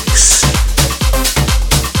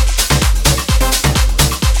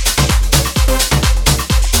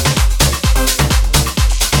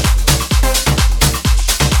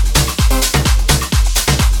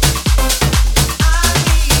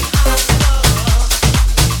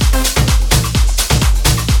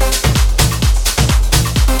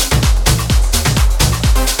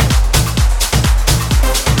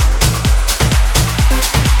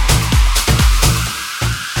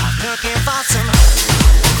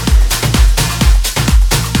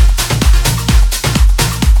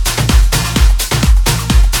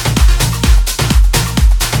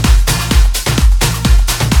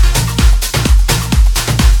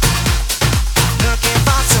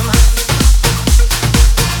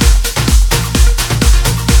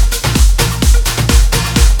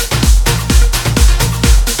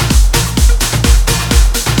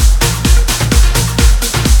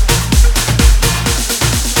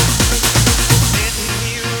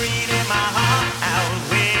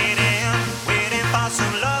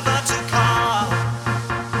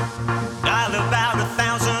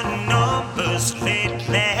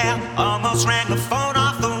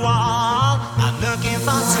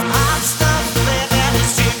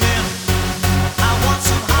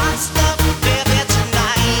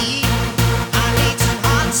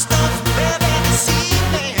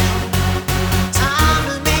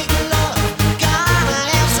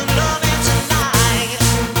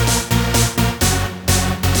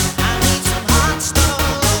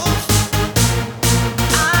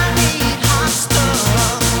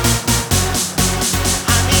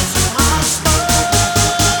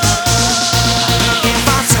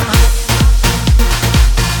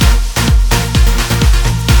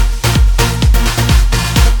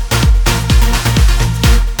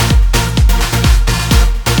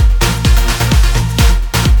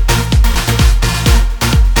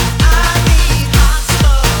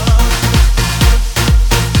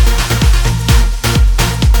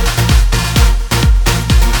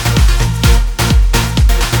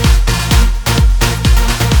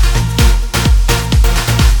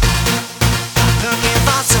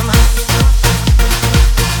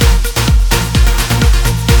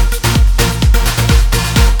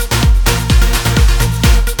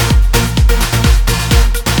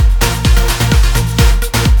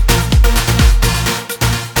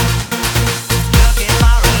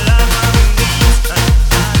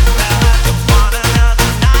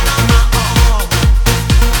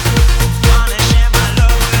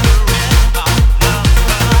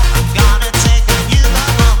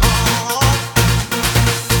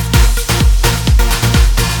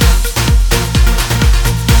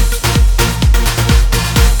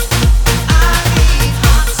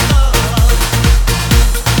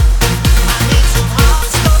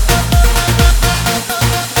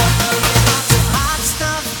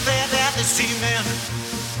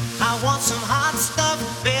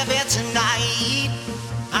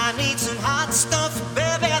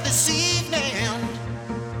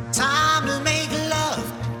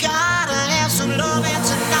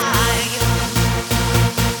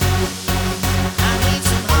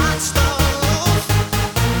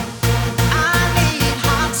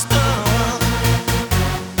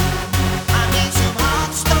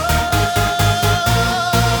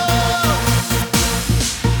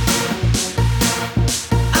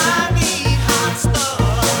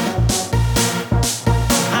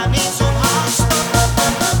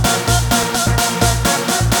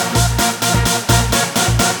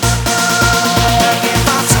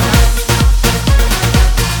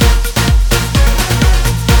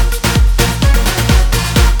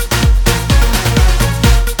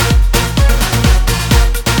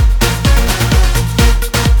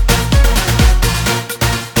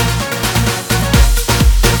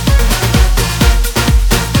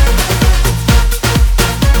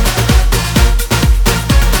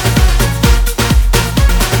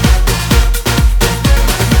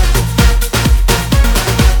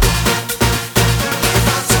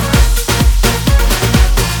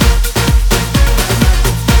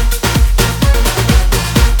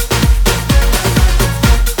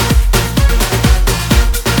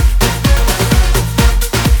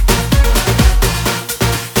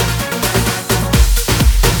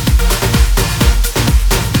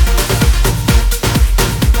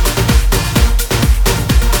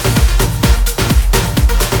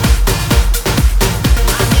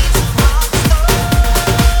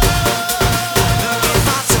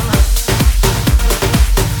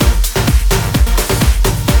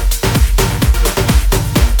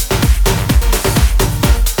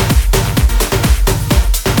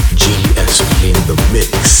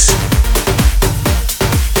mix.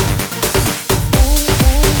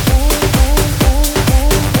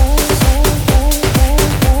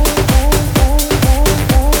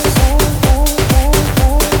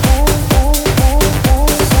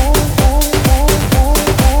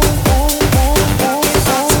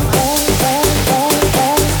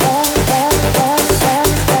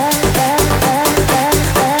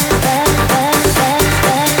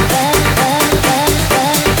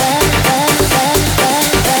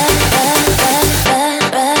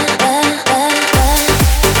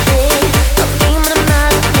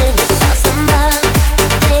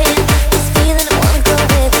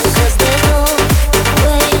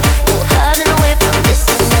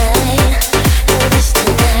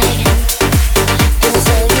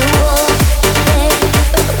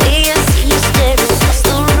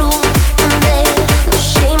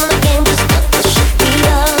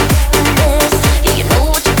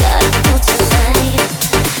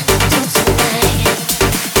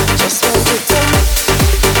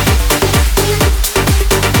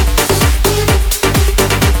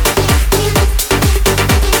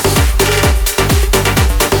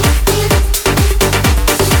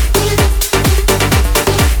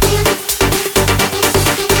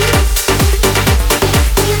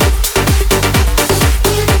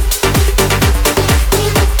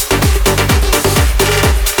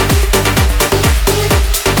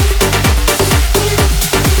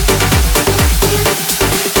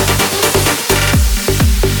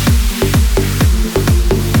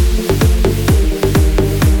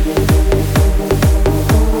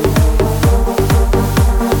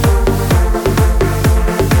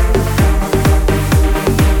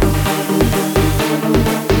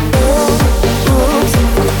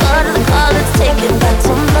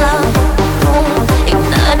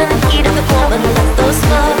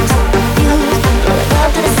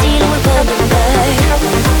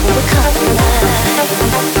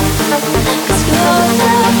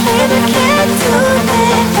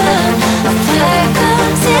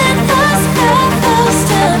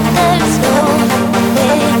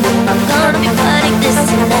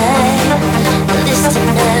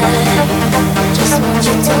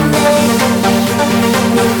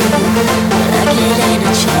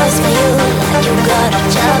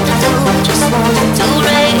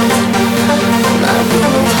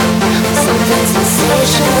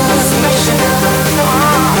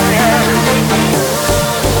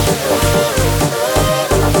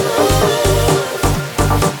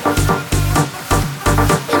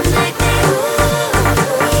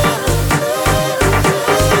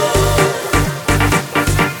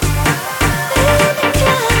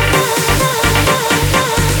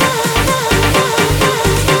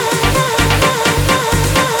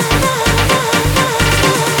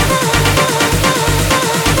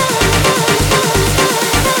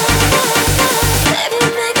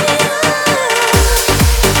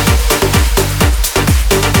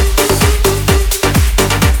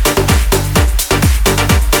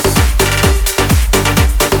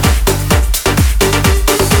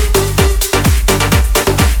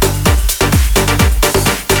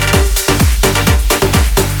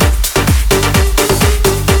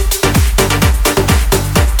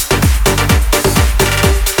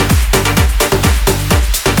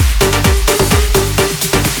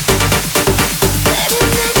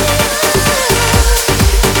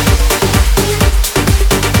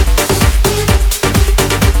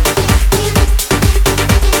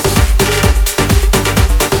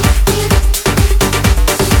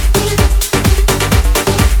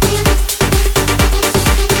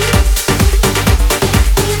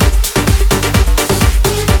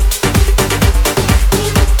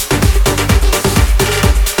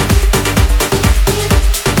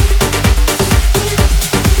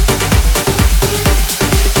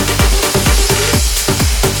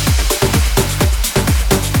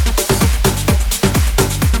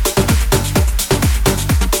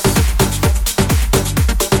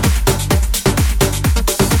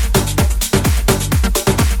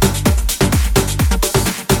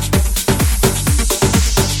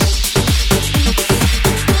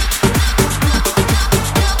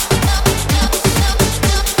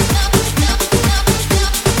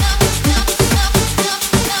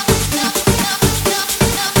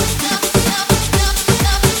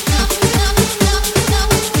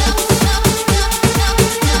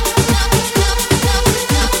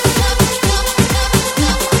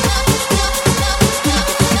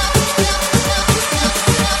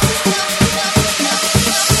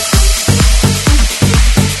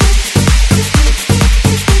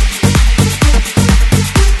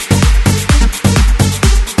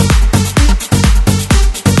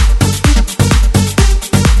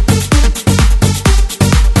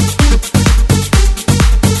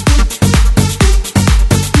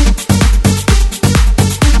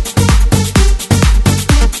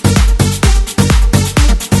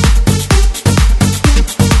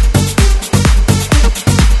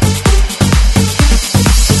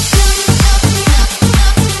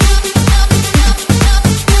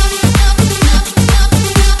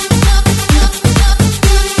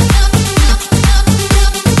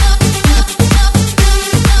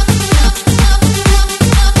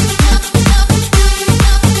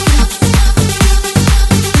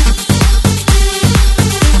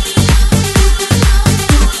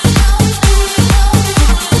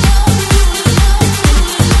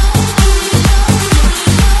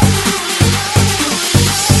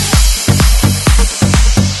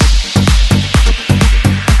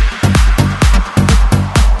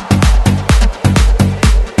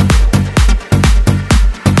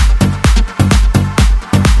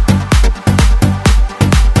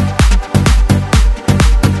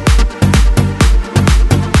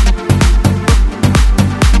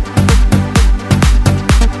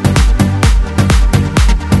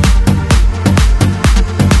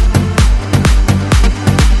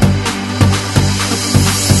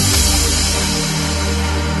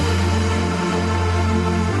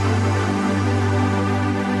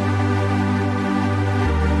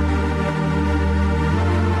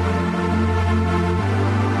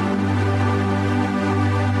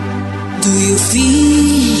 you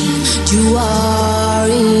feel you are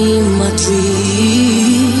in my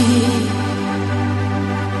dream?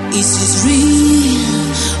 Is this real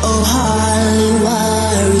or hardly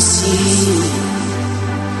what we see?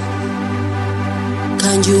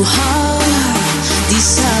 Can you hide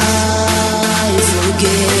this I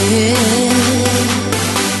forget?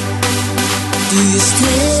 Do you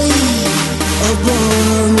stay or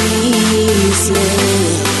burn me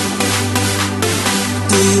flame?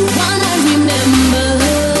 Do you wanna remember?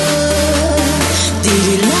 Did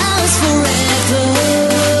it last forever?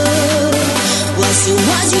 Was it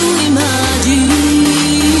what you imagined?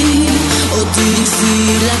 Or did it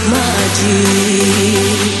feel like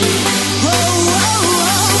magic? Oh, oh,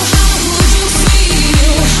 oh, how would you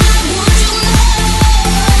feel? How would you know?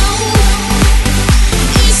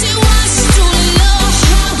 Is it what's truly love?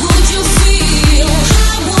 How would you feel?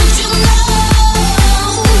 How would you know?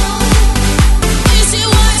 Is it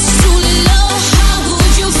what's truly love? How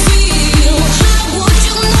would you feel? How would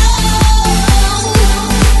you know?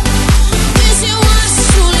 Is it what's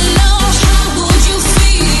truly love? How would you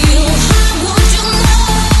feel? How would you know?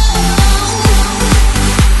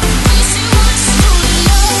 Is it what's truly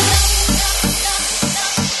love?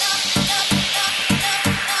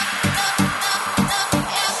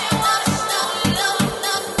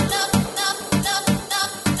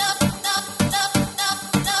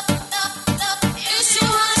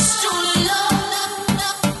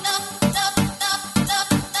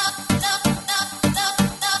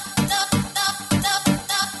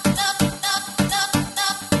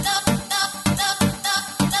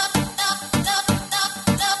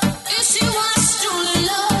 Is it what's truly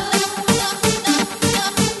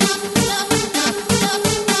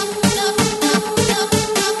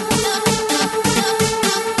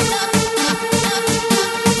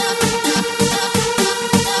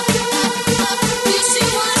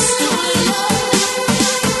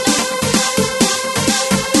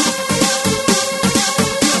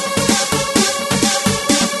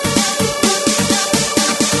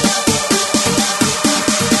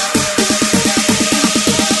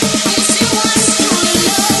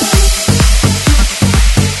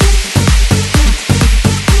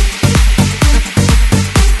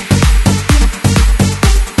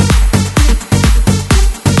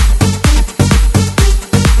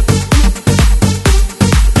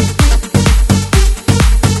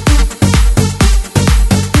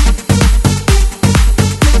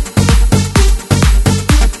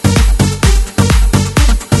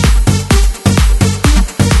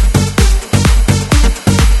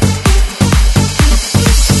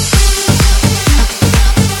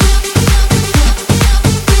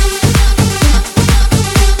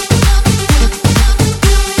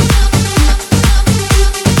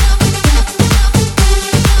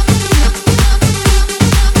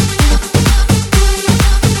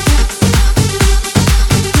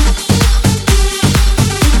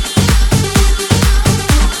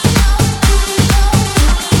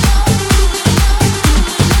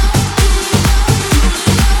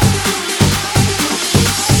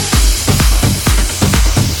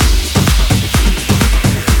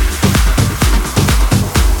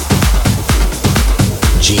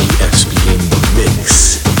GSP in the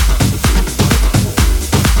mix.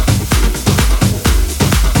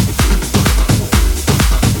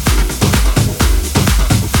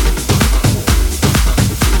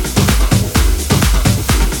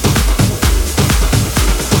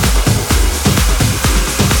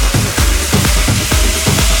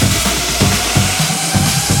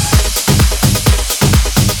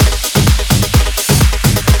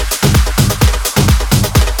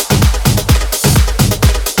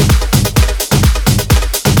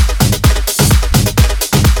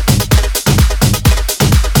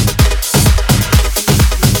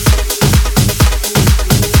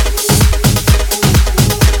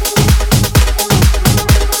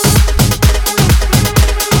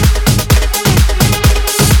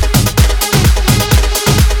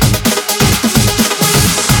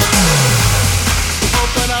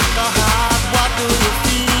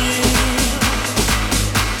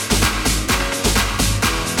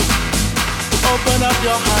 Open up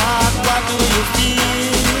your heart, what do you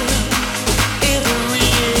feel? Is it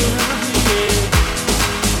real? Yeah.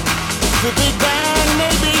 The Big Bang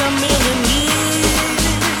may be a million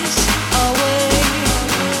years away.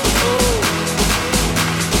 Oh,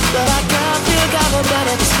 but I can't think of a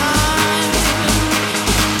better time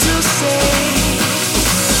to say,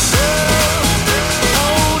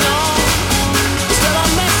 hold on, instead of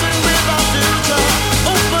messing with our future,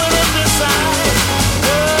 open up this eye.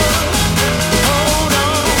 Hold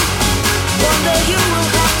on, one day you will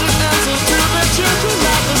have to answer to the children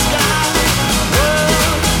of the sky.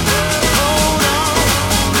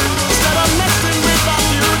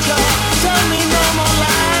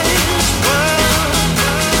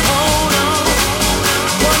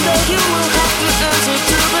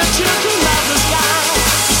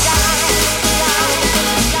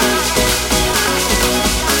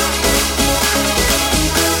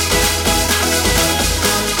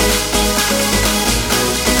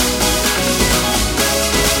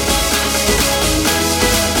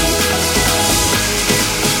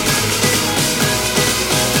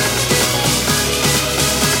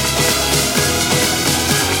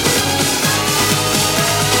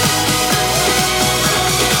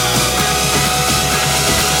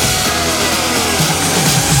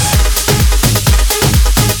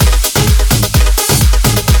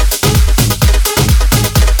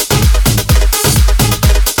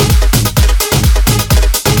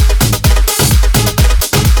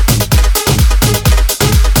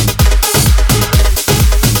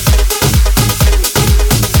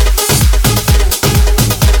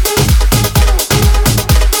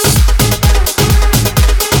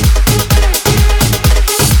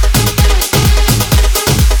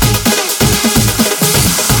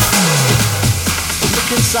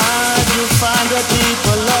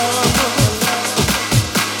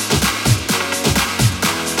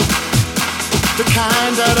 the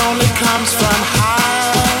kind that only comes from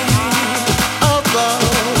high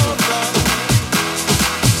above.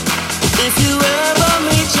 If you ever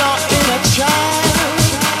meet your inner child,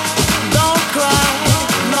 don't cry,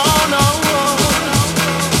 no, no.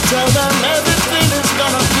 Tell them everything is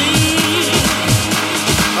gonna be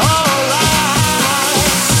alright.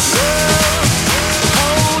 Yeah,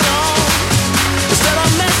 hold on. Instead of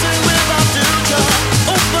messing with our future,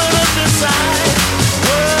 open up inside.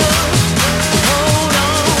 Hold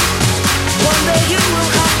on. One day you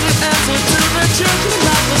will have to answer to the children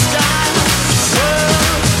of the sky.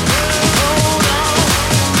 Hold on.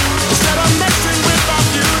 Instead of messing with our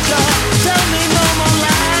future, tell me no more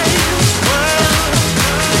lies.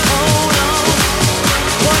 Hold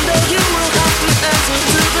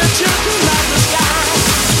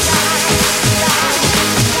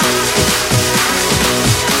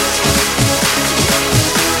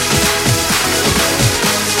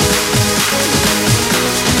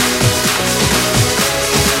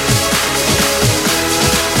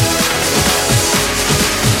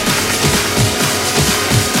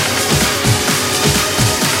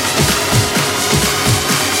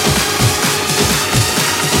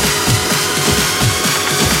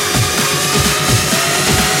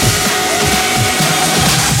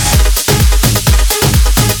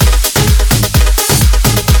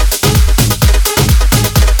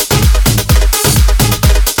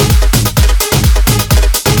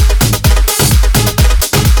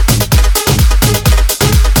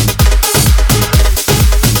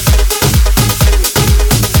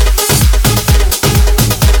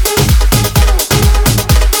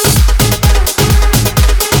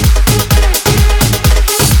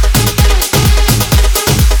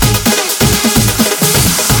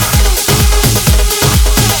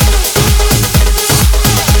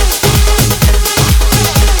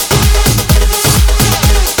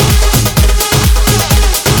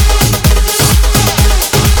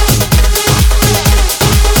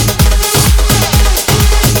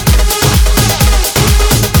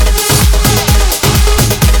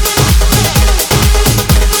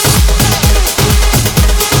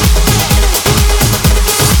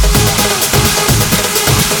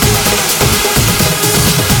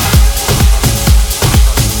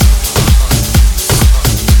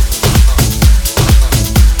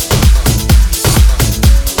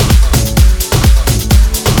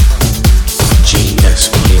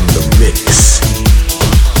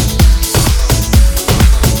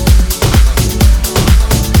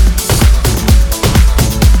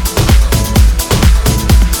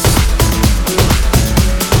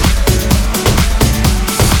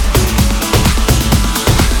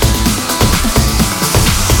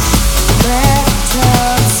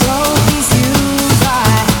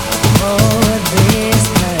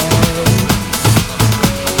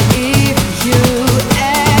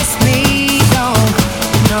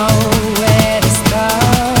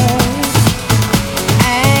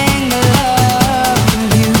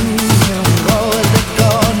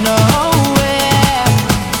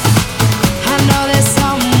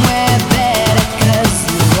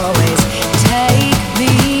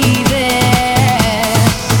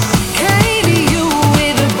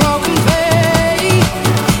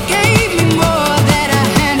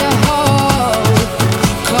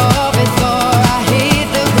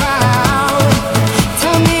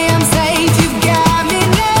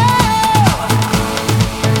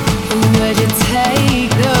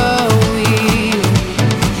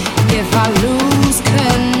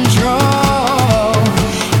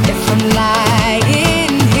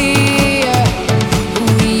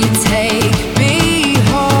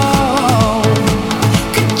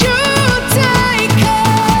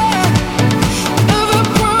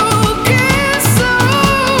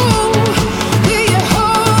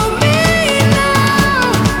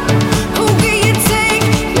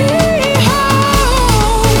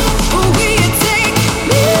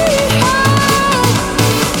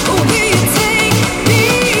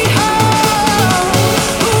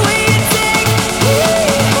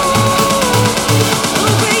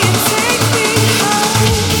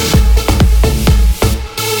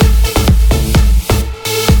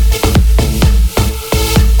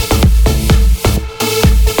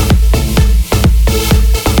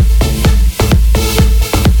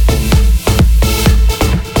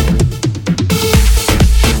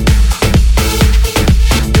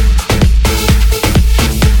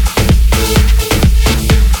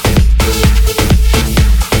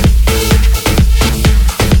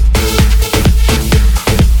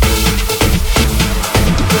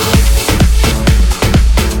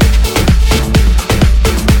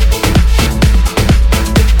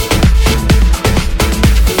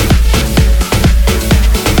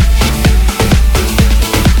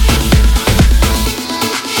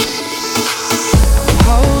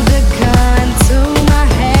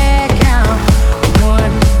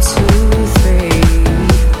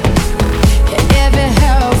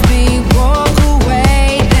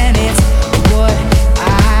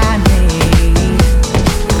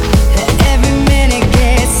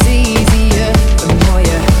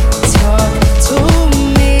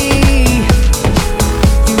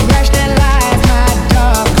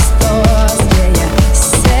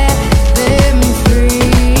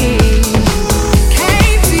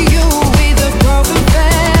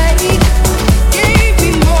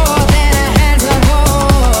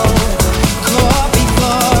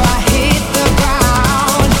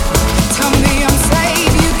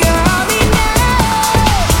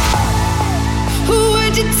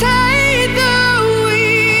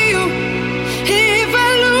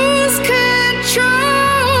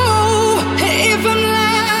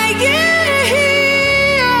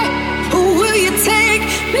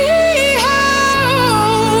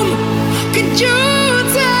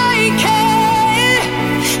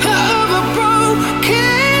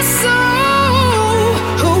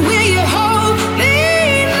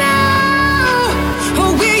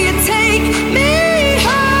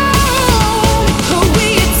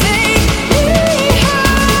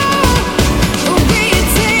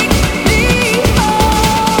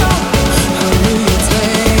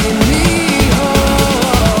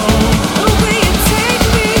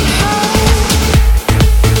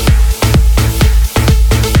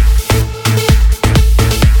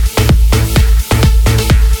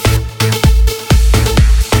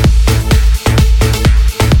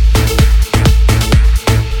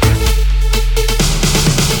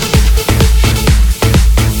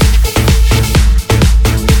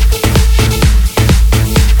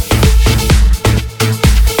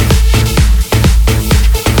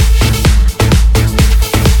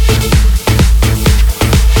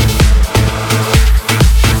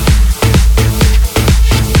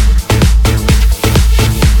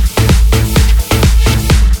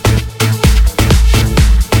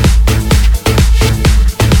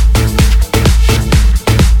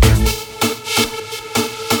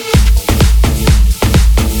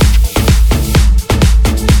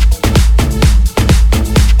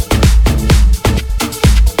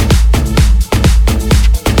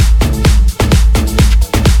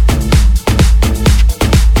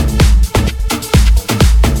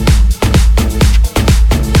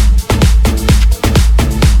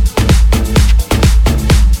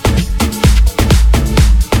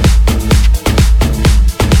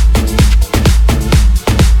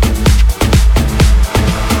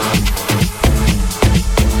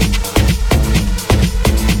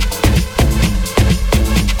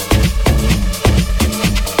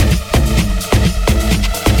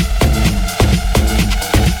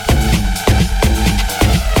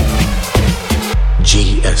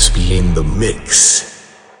mix.